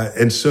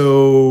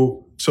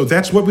so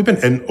that's what we've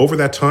been. And over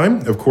that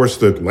time, of course,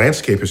 the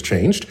landscape has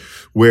changed,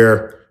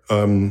 where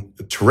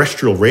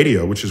terrestrial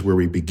radio, which is where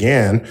we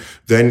began,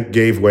 then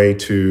gave way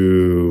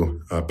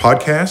to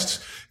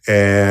podcasts.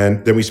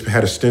 And then we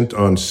had a stint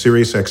on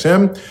Sirius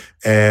XM.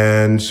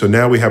 And so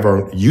now we have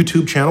our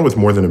YouTube channel with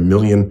more than 1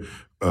 million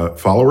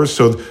followers.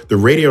 So the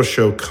radio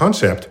show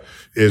concept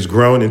is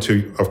grown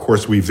into, of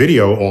course, we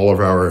video all of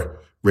our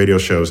radio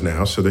shows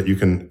now so that you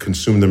can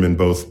consume them in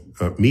both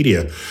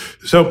media.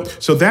 So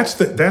that's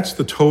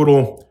the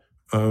total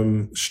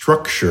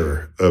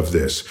structure of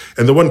this.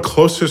 And the one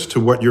closest to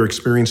what you're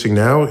experiencing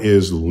now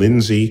is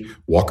Lindsay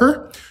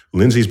Walker.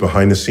 Lindsay's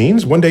behind the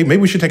scenes. One day,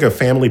 maybe we should take a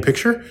family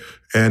picture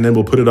and then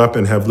we'll put it up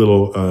and have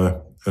little,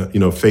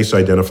 face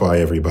identify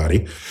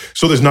everybody.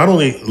 So there's not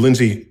only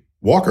Lindsay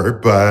Walker,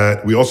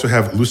 but we also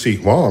have Lucy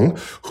Wong,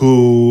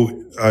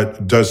 who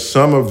does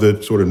some of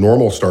the sort of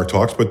normal Star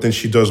Talks, but then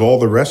she does all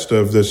the rest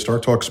of the Star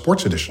Talk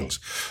sports editions.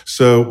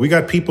 So we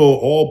got people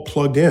all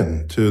plugged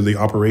in to the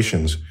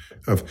operations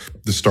of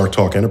the Star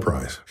Talk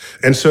enterprise.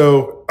 And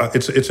so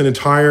it's an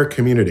entire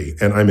community.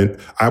 And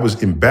I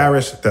was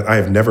embarrassed that I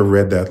have never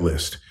read that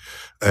list.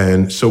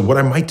 And so what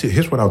I might do,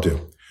 here's what I'll do.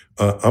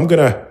 I'm going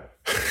to...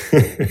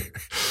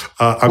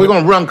 we're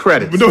going to run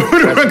credits. No,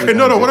 what I'm going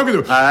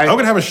to do, I'm going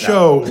to have a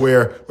show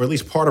where, or at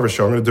least part of a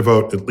show, I'm going to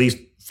devote at least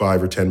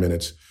 5 or 10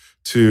 minutes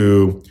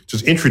to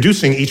just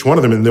introducing each one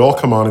of them, and they all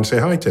come on and say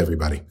hi to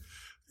everybody.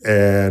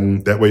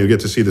 And that way you get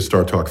to see the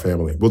Star Talk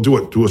family. We'll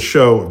do a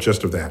show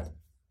just of that.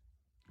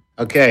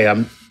 Okay,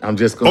 I'm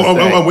just going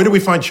to say. Where did we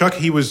find Chuck?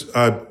 He was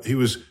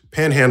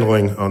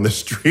panhandling on the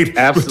street.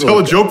 Absolutely. Tell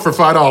a joke for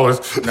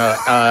 $5.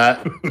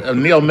 No,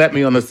 Neil met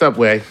me on the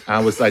subway. I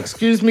was like,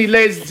 "Excuse me,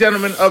 ladies and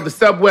gentlemen of the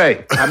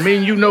subway. I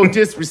mean you no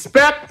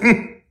disrespect."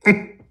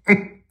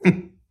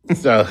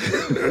 So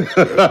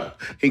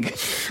he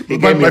gave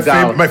me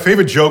 $1. My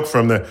favorite joke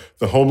from the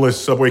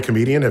homeless subway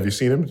comedian. Have you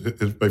seen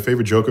him? My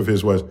favorite joke of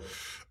his was,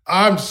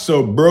 "I'm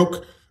so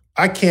broke,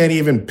 I can't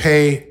even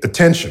pay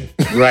attention."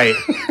 Right.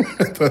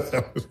 I thought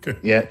that was good.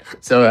 Yeah.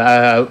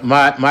 So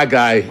my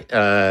guy,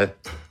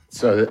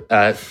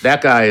 that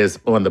guy is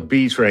on the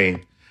B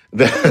train.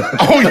 You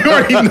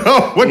already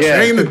know what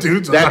train the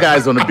dude's on. That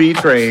guy's on the B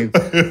train.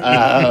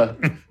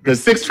 The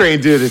 6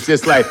 train dude is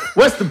just like,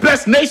 "What's the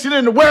best nation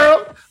in the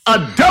world? A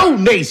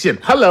donation."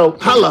 Hello.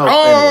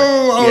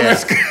 Anyway,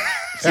 that's good.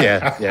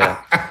 Yeah.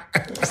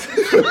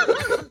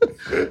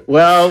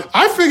 Well,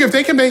 I figure if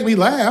they can make me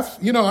laugh,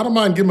 I don't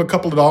mind giving them a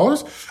couple of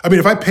dollars. I mean,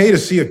 if I pay to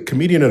see a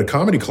comedian at a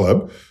comedy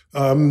club,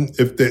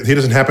 if he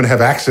doesn't happen to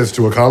have access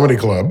to a comedy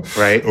club,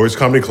 right, or his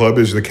comedy club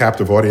is the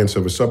captive audience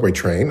of a subway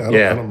train, I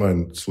don't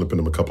mind slipping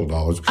them a couple of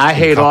dollars. I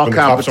hate all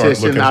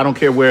competition. I don't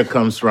care where it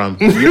comes from.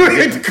 You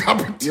hate the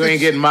competition. You ain't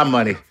getting my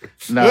money.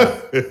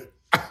 No.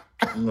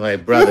 I'm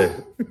like,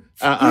 brother,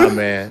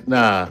 man.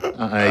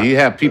 Nah. You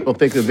have people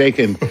thinking they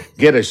can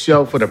get a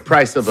show for the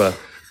price of a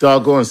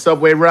doggone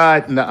subway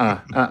ride? No.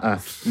 I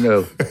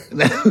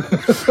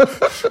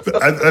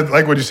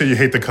like what you say. You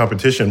hate the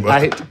competition,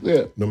 but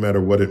no matter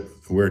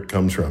where it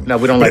comes from. No,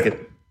 we don't like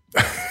it.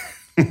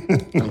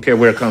 I don't care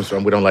where it comes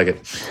from. We don't like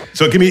it.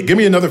 So give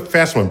me another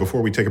fast one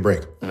before we take a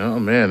break. Oh,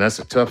 man, that's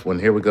a tough one.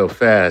 Here we go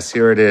fast.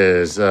 Here it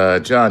is.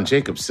 John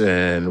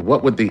Jacobson.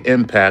 What would the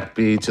impact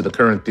be to the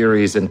current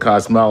theories in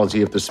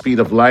cosmology if the speed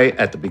of light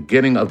at the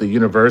beginning of the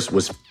universe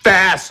was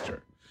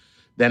faster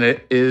than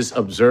it is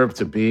observed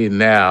to be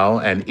now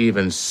and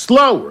even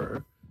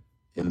slower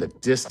in the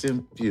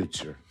distant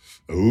future?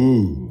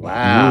 Ooh.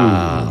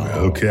 Wow.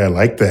 Ooh, okay, I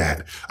like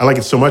that. I like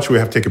it so much we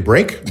have to take a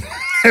break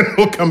and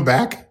we'll come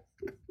back.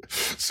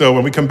 So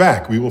when we come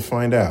back, we will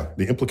find out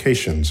the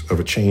implications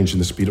of a change in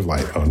the speed of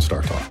light on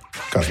Star Talk.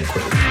 Cosmic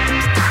Queries.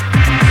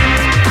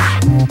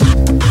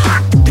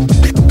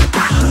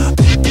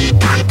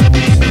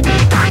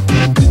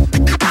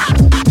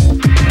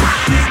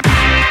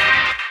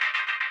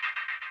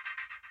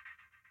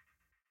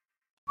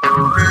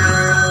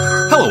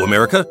 Hello,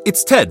 America.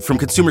 It's Ted from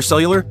Consumer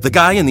Cellular, the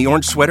guy in the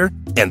orange sweater,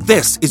 and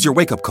this is your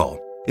wake-up call.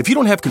 If you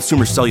don't have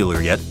Consumer Cellular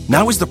yet,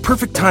 now is the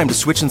perfect time to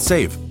switch and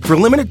save. For a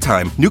limited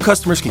time, new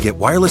customers can get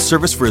wireless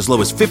service for as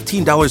low as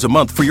 $15 a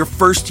month for your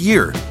first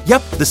year.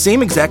 Yep, the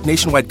same exact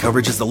nationwide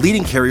coverage as the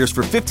leading carriers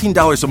for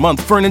 $15 a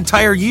month for an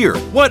entire year.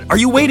 What are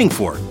you waiting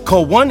for?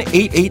 Call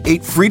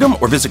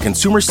 1-888-FREEDOM or visit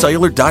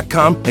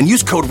consumercellular.com and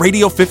use code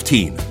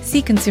RADIO15.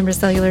 See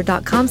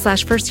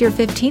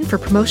consumercellular.com/firstyear15 for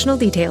promotional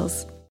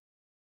details.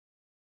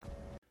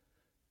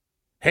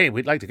 Hey,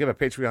 we'd like to give a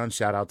Patreon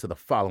shout-out to the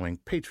following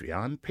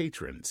Patreon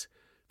patrons: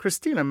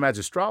 Christina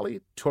Magistrali,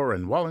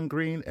 Torin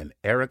Wallengreen, and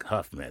Eric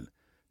Huffman.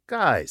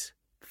 Guys,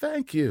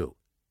 thank you.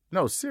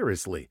 No,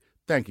 seriously,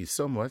 thank you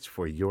so much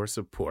for your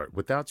support.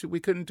 Without you, we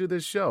couldn't do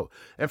this show.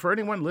 And for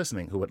anyone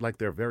listening who would like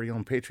their very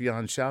own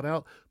Patreon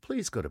shout-out,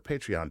 please go to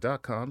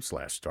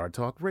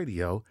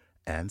patreon.com/StarTalkRadio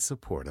and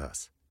support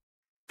us.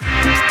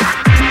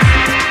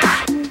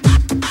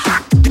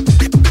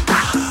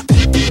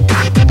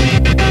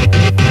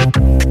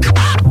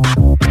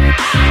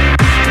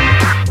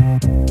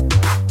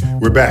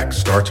 We're back.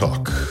 Star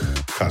Talk,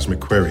 Cosmic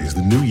Queries,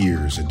 the New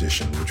Year's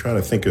edition. We're trying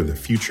to think of the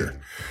future,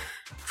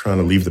 trying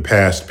to leave the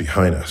past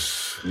behind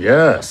us.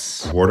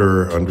 Yes.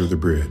 Water under the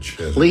bridge.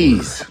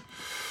 Please.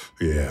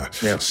 Yeah.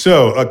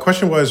 So a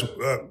question was,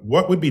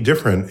 what would be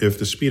different if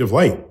the speed of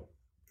light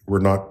were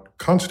not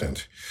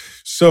constant?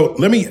 So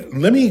let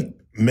me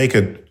make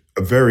a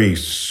very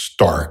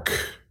stark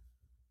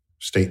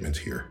statement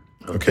here.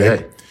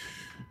 Okay.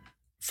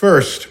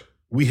 First,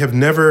 we have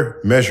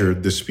never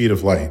measured the speed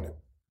of light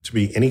to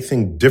be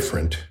anything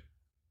different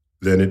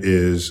than it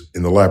is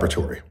in the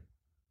laboratory.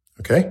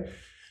 Okay?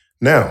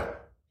 Now,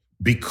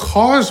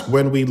 because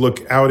when we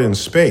look out in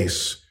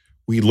space,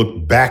 we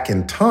look back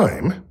in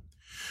time,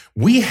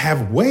 we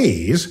have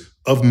ways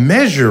of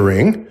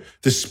measuring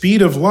the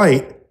speed of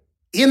light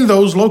in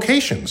those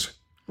locations.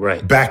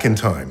 Right. Back in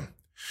time.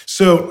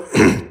 So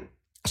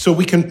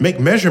we can make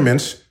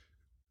measurements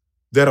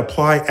that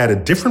apply at a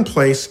different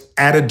place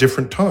at a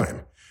different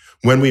time.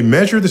 When we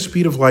measure the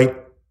speed of light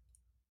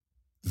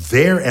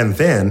there and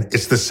then,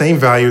 it's the same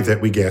value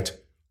that we get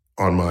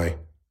on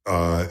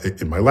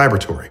in my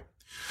laboratory.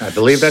 I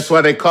believe that's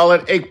why they call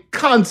it a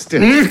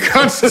constant.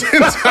 Constant.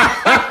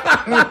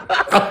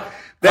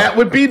 That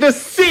would be the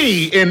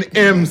C in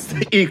M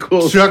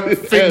equals. Chuck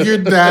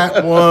figured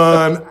that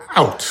one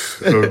out,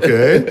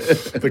 okay?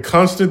 The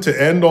constant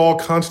to end all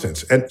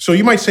constants. And so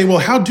you might say, well,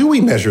 how do we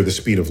measure the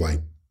speed of light?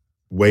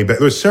 Way back.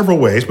 There's several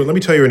ways, but let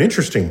me tell you an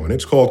interesting one.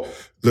 It's called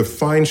the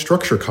fine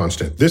structure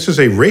constant. This is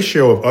a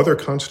ratio of other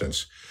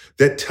constants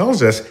that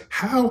tells us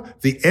how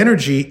the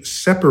energy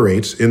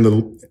separates in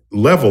the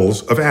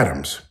levels of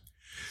atoms.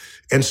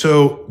 And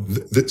so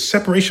the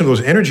separation of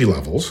those energy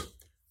levels,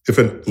 if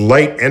a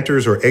light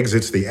enters or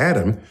exits the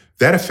atom,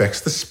 that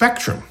affects the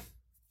spectrum.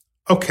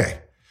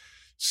 Okay.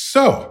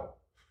 So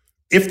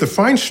if the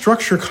fine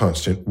structure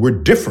constant were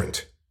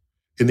different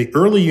in the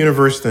early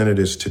universe than it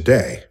is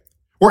today,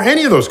 or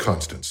any of those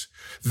constants,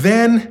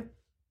 then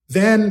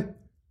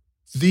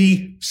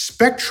the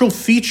spectral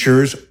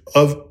features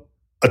of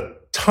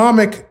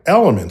atomic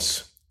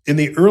elements in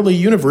the early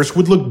universe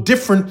would look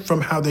different from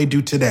how they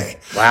do today.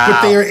 Wow.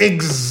 But they are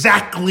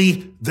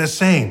exactly the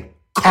same.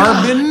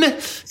 Carbon,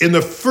 in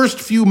the first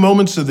few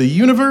moments of the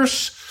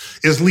universe,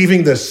 is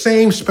leaving the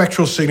same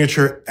spectral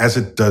signature as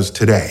it does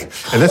today.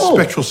 And that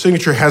spectral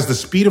signature has the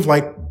speed of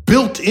light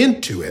built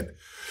into it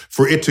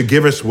for it to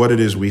give us what it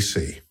is we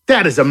see.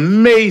 That is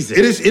amazing.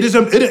 It's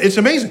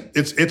amazing.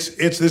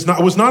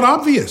 It was not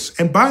obvious.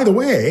 And by the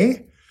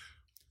way,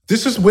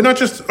 we're not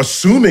just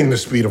assuming the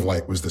speed of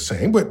light was the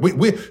same, but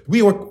we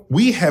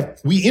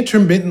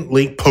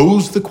intermittently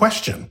posed the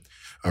question.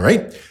 All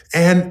right.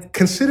 And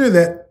consider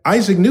that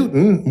Isaac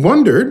Newton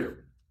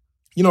wondered,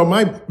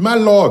 my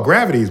law of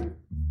gravity is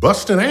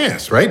busting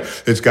ass, right?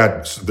 It's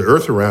got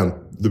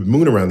the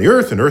moon around the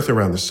earth and earth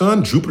around the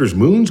sun, Jupiter's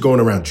moons going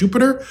around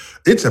Jupiter.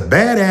 It's a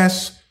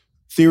badass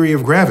theory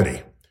of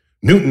gravity.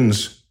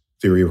 Newton's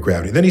theory of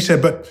gravity. Then he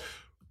said, but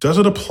does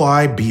it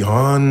apply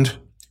beyond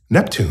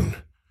Neptune,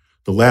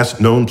 the last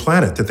known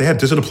planet that they had?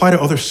 Does it apply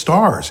to other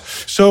stars?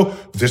 So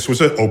this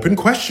was an open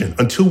question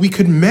until we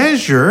could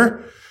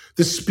measure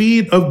the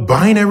speed of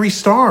binary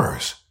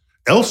stars.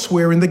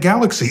 elsewhere in the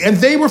galaxy, and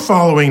they were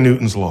following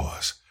Newton's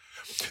laws.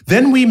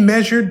 Then we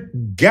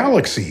measured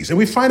galaxies, and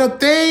we find out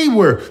they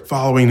were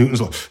following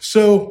Newton's law.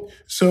 So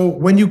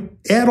when you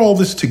add all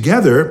this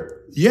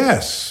together,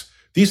 yes,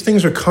 these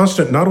things are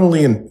constant not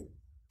only in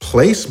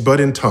place, but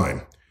in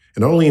time.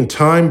 And not only in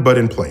time, but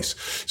in place.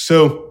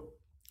 So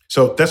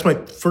that's my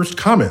first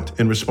comment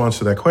in response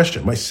to that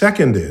question. My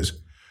second is,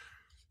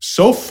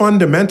 so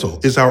fundamental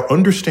is our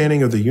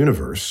understanding of the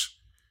universe,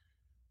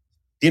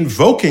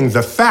 invoking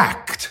the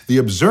fact, the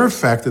observed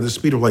fact that the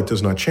speed of light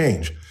does not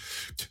change,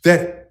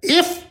 that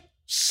if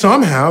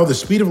somehow the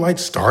speed of light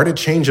started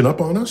changing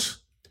up on us,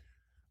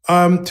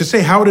 to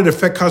say how would it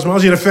affect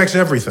cosmology, it affects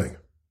everything.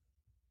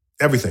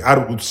 Everything.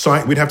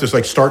 We'd have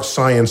to start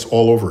science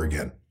all over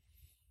again.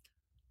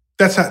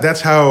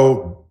 That's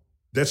how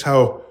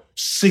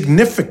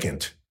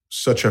significant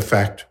such a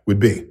fact would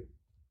be.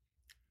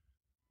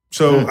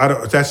 So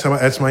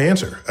that's my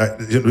answer.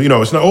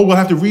 It's not, we'll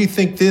have to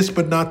rethink this,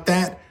 but not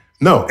that.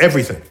 No,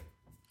 everything.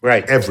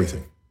 Right.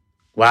 Everything.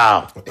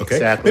 Wow. Okay.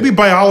 Exactly. Maybe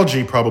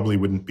biology probably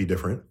wouldn't be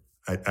different,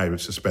 I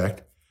would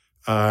suspect.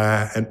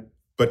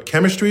 But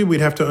chemistry,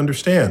 we'd have to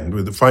understand.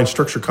 The fine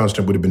structure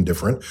constant would have been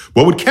different.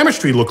 What would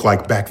chemistry look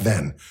like back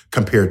then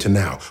compared to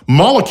now?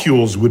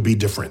 Molecules would be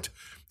different.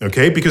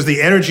 Okay, because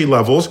the energy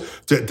levels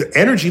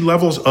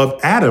of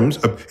atoms,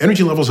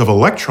 energy levels of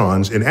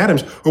electrons in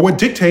atoms are what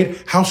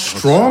dictate how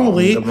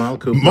strongly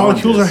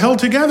molecules are held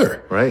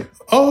together. Right.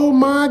 Oh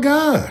my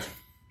God.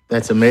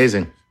 That's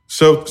amazing.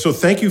 So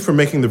thank you for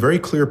making the very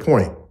clear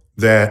point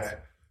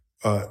that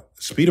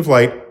speed of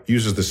light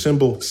uses the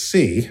symbol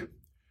c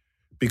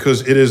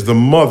because it is the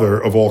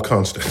mother of all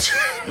constants.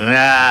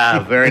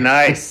 Very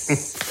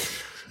nice.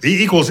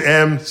 E equals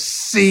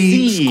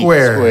mc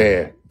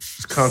squared.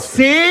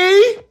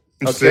 See?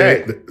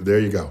 Okay. There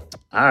you go.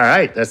 All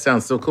right. That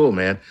sounds so cool,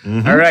 man.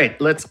 Mm-hmm. All right.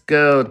 Let's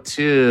go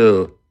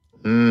to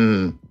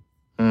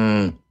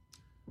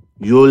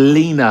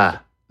Yulina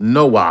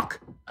Nowak.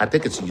 I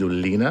think it's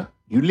Yulina.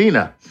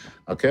 Yulina.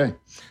 Okay.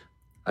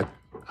 I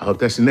hope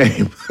that's your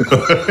name. From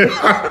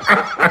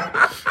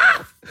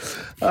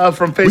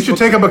Facebook. We should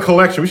take up a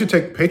collection. We should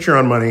take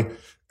Patreon money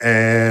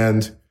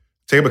and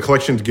take up a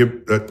collection to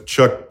give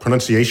Chuck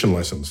pronunciation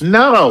lessons.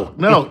 No.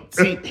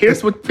 See,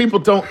 here's what people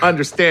don't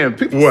understand.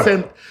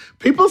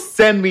 People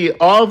send me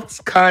all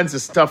kinds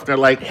of stuff. They're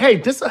like, hey,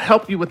 this will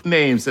help you with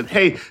names. And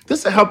hey,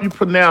 this will help you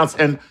pronounce.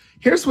 And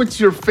here's what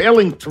you're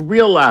failing to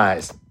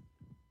realize.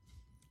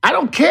 I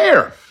don't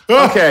care.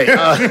 Okay.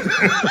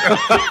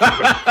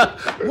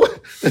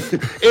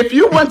 If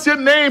you want your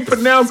name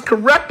pronounced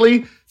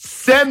correctly,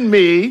 send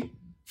me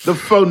the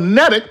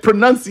phonetic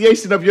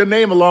pronunciation of your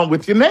name along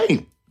with your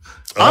name.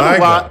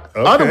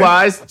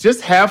 Otherwise,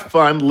 just have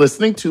fun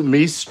listening to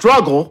me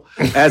struggle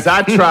as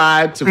I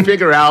try to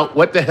figure out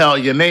what the hell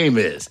your name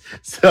is.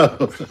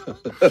 So,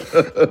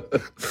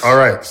 all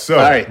right. So,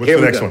 what's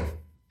the next one?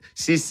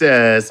 She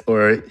says,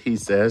 or he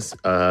says,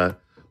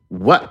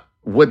 what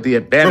would the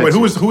advantage? Wait,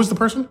 who is the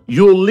person?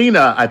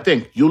 Yulina, I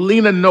think.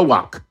 Yulina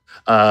Nowak.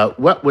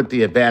 What would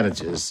the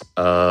advantages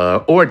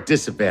or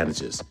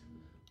disadvantages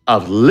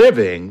of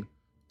living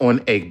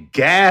on a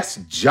gas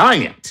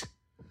giant?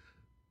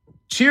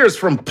 Cheers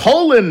from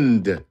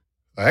Poland.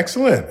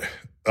 Excellent.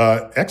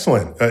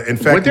 In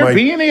fact, would there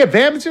be any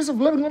advantages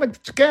of living on a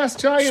gas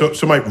giant?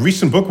 So my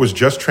recent book was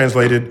just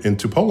translated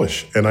into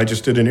Polish, and I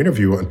just did an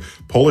interview on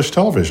Polish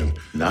television.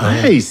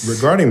 Nice.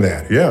 Regarding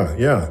that,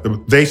 yeah.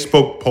 They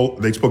spoke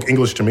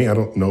English to me. I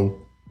don't know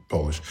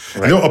Polish.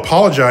 Right. And they'll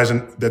apologize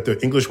that the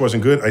English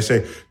wasn't good. I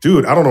say,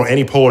 dude, I don't know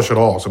any Polish at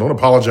all, so don't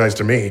apologize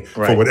to me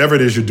for whatever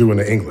it is you're doing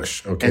in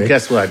English. Okay. And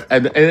guess what?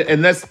 And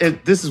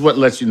this is what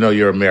lets you know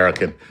you're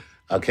American.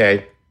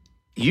 Okay,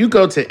 you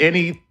go to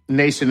any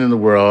nation in the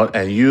world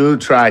and you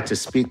try to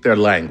speak their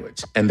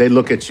language, and they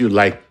look at you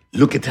like,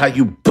 "Look at how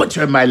you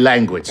butcher my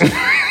language."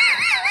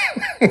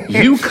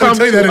 You come. They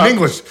tell you that in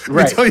English,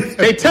 right?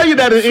 They tell you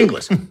that in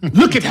English.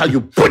 Look at how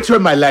you butcher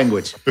my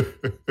language.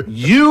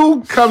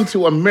 You come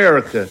to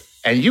America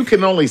and you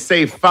can only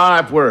say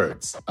 5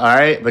 words, all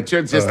right? But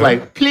you're just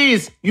like,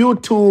 please, you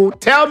two,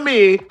 tell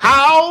me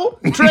how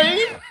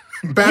train.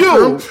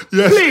 Bathroom.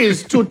 Yes.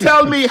 Please, to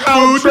tell me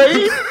how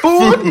train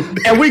food.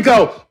 And we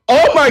go,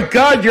 oh my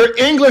God, your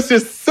English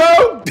is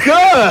so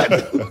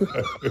good.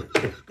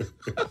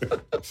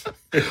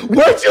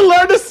 Where'd you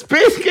learn to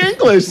speak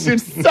English?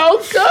 It's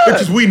so good.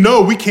 Because we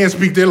know we can't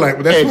speak their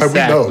language. That's why we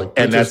know.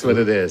 And that's what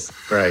it is.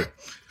 Right.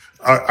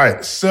 All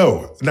right.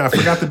 So, now I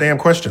forgot the damn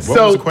question. What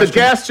was the question? The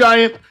gas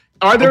giant,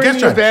 are there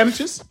any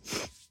advantages?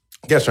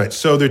 That's right.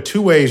 So there are 2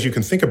 ways you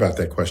can think about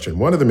that question.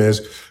 One of them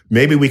is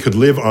maybe we could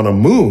live on a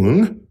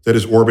moon that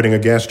is orbiting a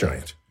gas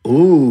giant.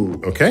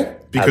 Ooh. Okay?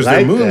 Because there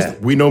are moons,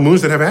 we know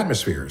moons that have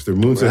atmospheres. There are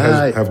moons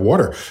that have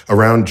water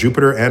around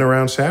Jupiter and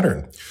around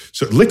Saturn.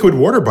 So liquid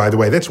water, by the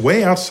way, that's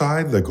way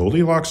outside the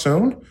Goldilocks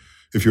zone.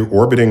 If you're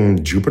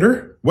orbiting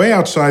Jupiter, way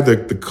outside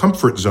the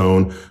comfort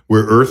zone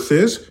where Earth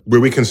is, where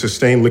we can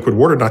sustain liquid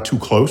water, not too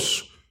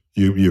close.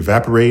 You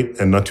evaporate,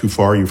 and not too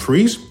far, you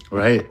freeze.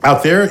 Right.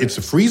 Out there, it's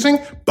freezing,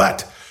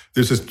 but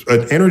there's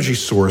an energy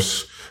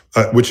source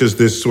which is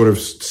this sort of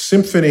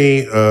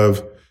symphony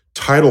of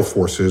tidal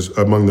forces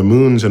among the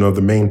moons and of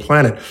the main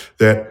planet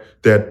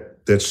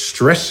that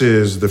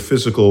stresses the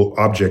physical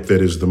object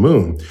that is the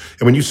moon.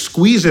 And when you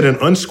squeeze it and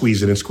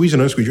unsqueeze it and squeeze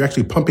and unsqueeze, you're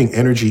actually pumping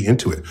energy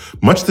into it.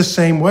 Much the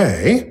same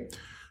way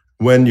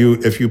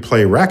if you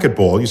play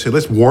racquetball, you say,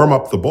 let's warm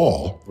up the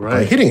ball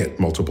by hitting it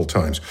multiple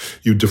times.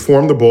 You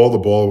deform the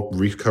ball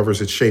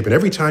recovers its shape. And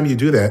every time you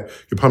do that,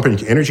 you're pumping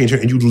energy into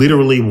it, and you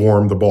literally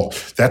warm the ball.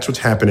 That's what's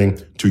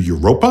happening to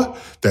Europa.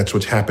 That's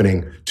what's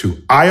happening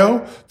to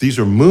Io. These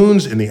are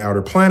moons in the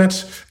outer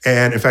planets.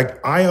 And in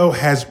fact, Io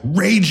has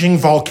raging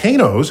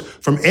volcanoes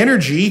from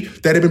energy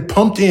that have been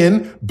pumped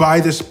in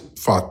by this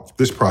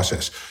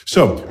process.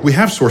 So we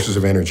have sources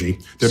of energy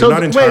that are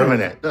not entirely...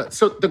 Wait a minute.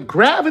 So the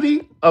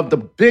gravity of the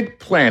big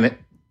planet,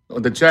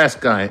 or the gas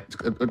giant,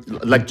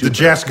 like the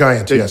gas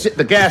giant, yes.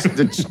 The gas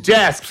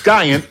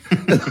giant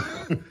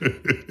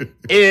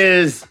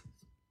is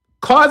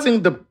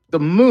causing the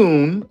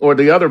moon or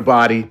the other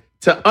body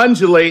to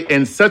undulate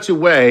in such a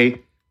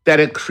way that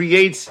it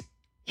creates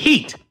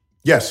heat.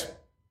 Yes.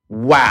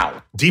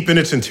 Wow. Deep in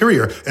its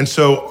interior. And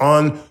so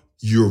on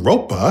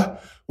Europa,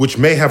 which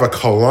may have a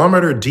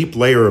kilometer-deep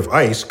layer of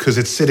ice because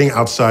it's sitting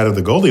outside of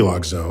the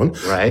Goldilocks zone.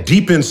 Right.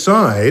 Deep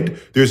inside,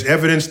 there's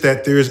evidence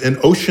that there's an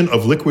ocean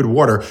of liquid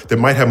water that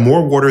might have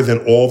more water than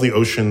all the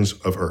oceans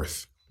of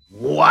Earth.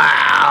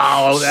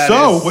 Wow.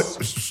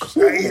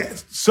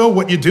 So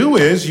what you do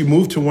is you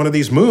move to one of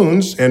these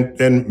moons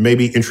and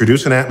maybe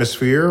introduce an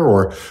atmosphere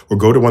or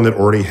go to one that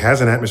already has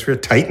an atmosphere.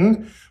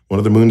 Titan, one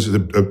of the moons,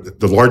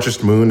 the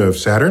largest moon of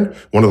Saturn,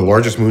 one of the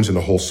largest moons in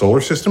the whole solar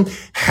system,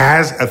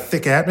 has a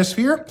thick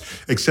atmosphere,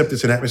 except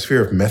it's an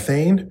atmosphere of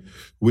methane,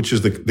 which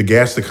is the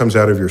gas that comes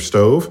out of your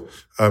stove.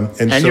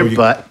 And so your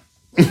butt.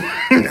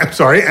 I'm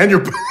sorry, and your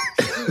butt.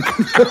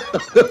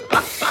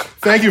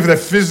 Thank you for that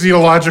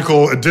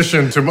physiological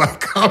addition to my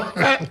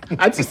comment.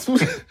 I just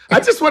want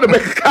to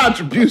make a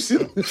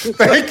contribution.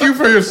 Thank you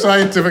for your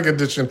scientific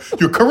addition.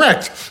 You're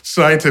correct.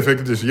 Scientific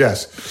addition,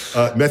 yes.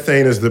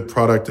 Methane is the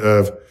product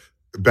of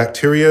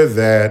bacteria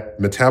that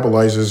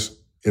metabolizes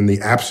in the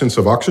absence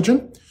of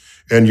oxygen,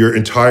 and your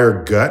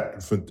entire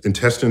gut,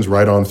 intestines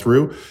right on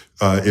through,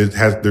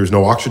 there's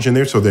no oxygen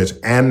there, so there's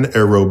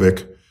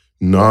anaerobic,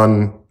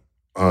 non-oxygen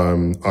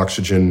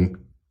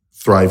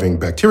thriving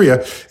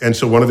bacteria, and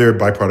so one of their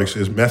byproducts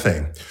is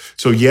methane.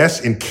 So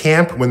yes, in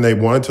camp, when they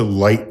wanted to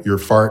light your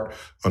fart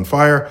on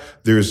fire,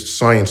 there's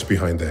science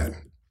behind that.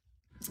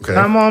 Okay.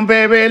 Come on,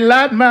 baby,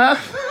 light my...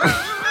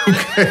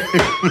 Okay.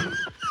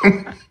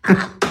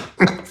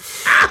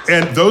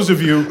 And those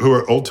of you who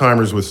are old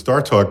timers with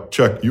Star Talk,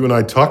 Chuck, you and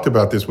I talked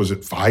about this. Was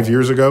it 5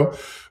 years ago?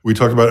 We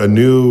talked about a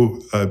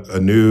new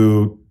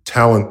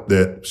talent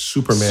that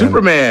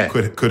Superman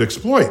could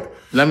exploit.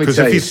 Let me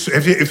tell you,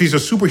 if he's a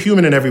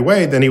superhuman in every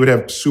way, then he would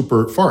have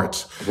super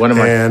farts.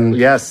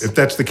 Yes. If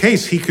that's the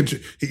case, he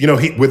could.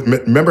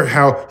 Remember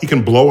how he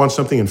can blow on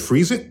something and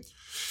freeze it?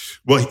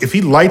 Well, if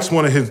he lights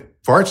one of his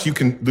farts, you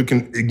can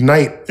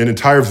ignite an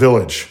entire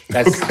village.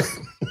 That's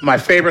my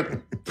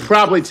favorite,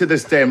 probably to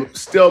this day,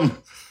 still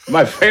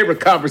my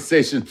favorite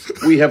conversation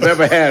we have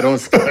ever had on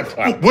Star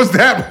Talk. Was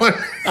that one?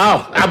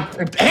 Oh,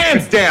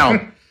 hands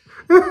down.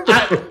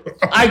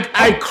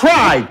 I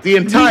cried the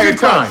entire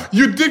time.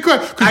 You did cry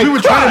because we were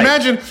trying to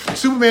imagine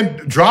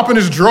Superman dropping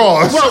his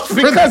drawers. Well,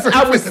 because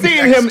I was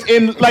seeing him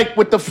in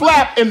with the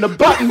flap and the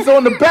buttons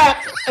on the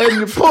back, and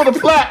you pull the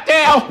flap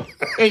down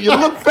and you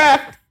look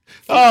back.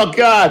 Oh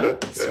God.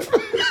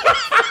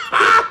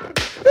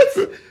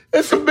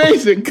 It's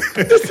amazing.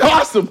 It's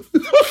awesome.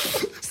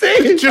 See?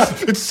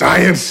 It's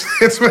science.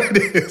 It's what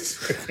it is.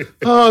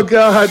 Oh,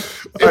 God.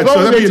 If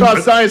only they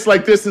taught science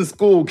like this in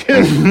school,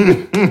 kids,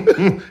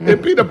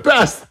 it'd be the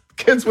best.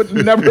 Kids would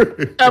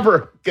never,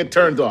 ever get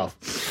turned off.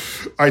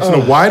 All right,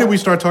 so why did we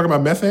start talking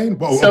about methane?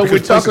 Well, so we're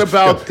talking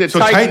about the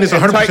Titan is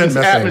 100% Titan's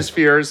methane.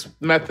 Atmosphere's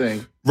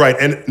methane. Right,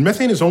 and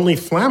methane is only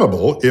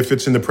flammable if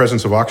it's in the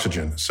presence of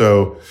oxygen.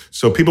 So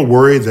people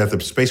worried that the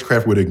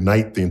spacecraft would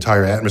ignite the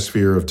entire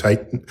atmosphere of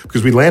Titan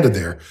because we landed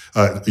there.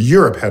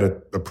 Europe had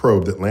a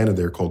probe that landed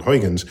there called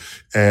Huygens,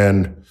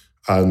 and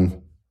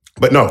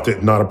but no,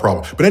 not a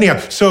problem. But anyhow,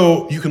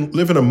 so you can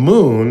live in a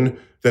moon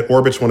that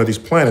orbits one of these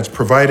planets,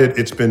 provided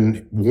it's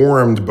been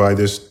warmed by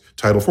this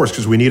tidal force,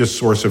 because we need a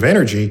source of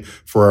energy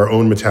for our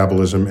own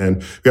metabolism. And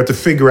we have to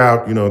figure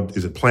out,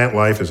 is it plant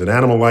life? Is it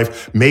animal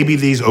life? Maybe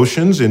these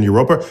oceans in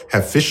Europa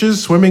have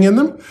fishes swimming in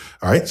them.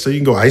 All right. So you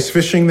can go ice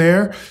fishing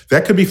there.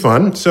 That could be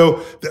fun.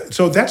 So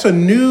that's a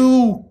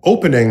new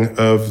opening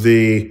of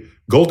the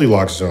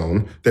Goldilocks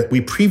zone that we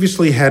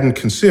previously hadn't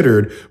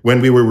considered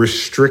when we were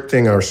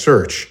restricting our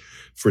search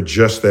for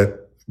just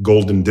that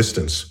golden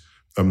distance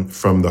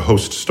from the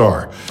host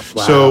star.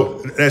 Wow.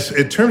 So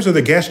in terms of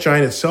the gas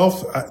giant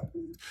itself,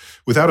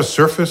 without a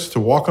surface to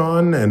walk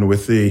on, and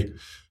with and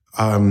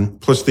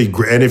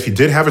if you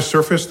did have a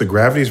surface, the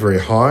gravity is very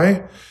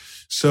high.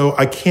 So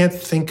I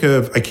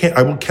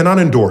cannot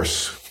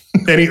endorse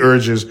any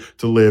urges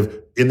to live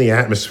in the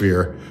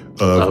atmosphere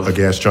of a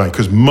gas giant,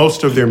 because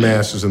most of their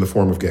mass is in the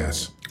form of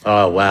gas.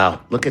 Oh, wow.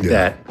 Look at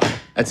that.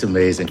 That's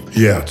amazing.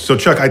 Yeah. So,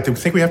 Chuck, I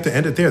think we have to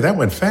end it there. That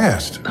went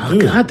fast. Oh,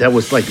 God, that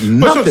was like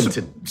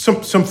nothing.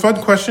 Some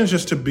fun questions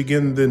just to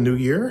begin the new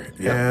year.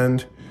 Yeah.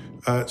 And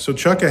so,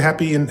 Chuck, a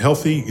happy and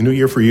healthy new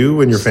year for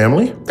you and your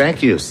family.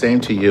 Thank you. Same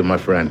to you, my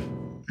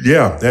friend.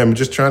 Yeah. I'm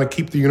just trying to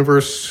keep the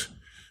universe,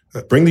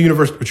 we're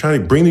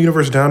trying to bring the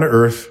universe down to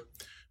earth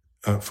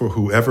for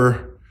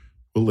whoever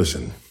will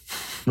listen.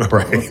 All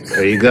right.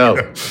 There you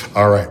go.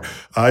 All right.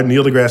 I'm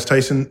Neil deGrasse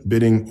Tyson,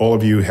 bidding all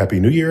of you Happy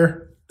New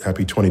Year,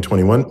 Happy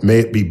 2021. May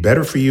it be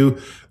better for you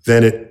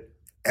than it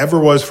ever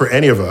was for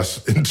any of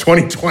us in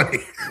 2020.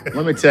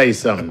 Let me tell you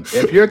something.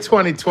 If your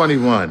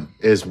 2021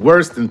 is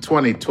worse than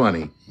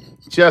 2020,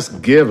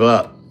 just give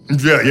up.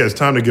 Yeah, it's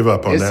time to give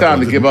up on that. It's time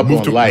to give up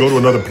on life. Go to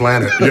another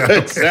planet. Yeah, okay.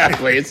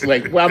 Exactly. It's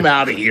like, well, I'm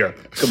out of here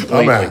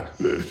completely. I'm out.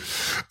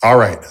 All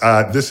right.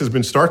 This has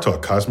been Star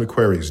Talk, Cosmic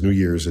Queries, New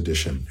Year's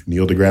edition.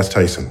 Neil deGrasse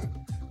Tyson.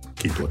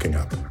 Keep looking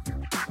up.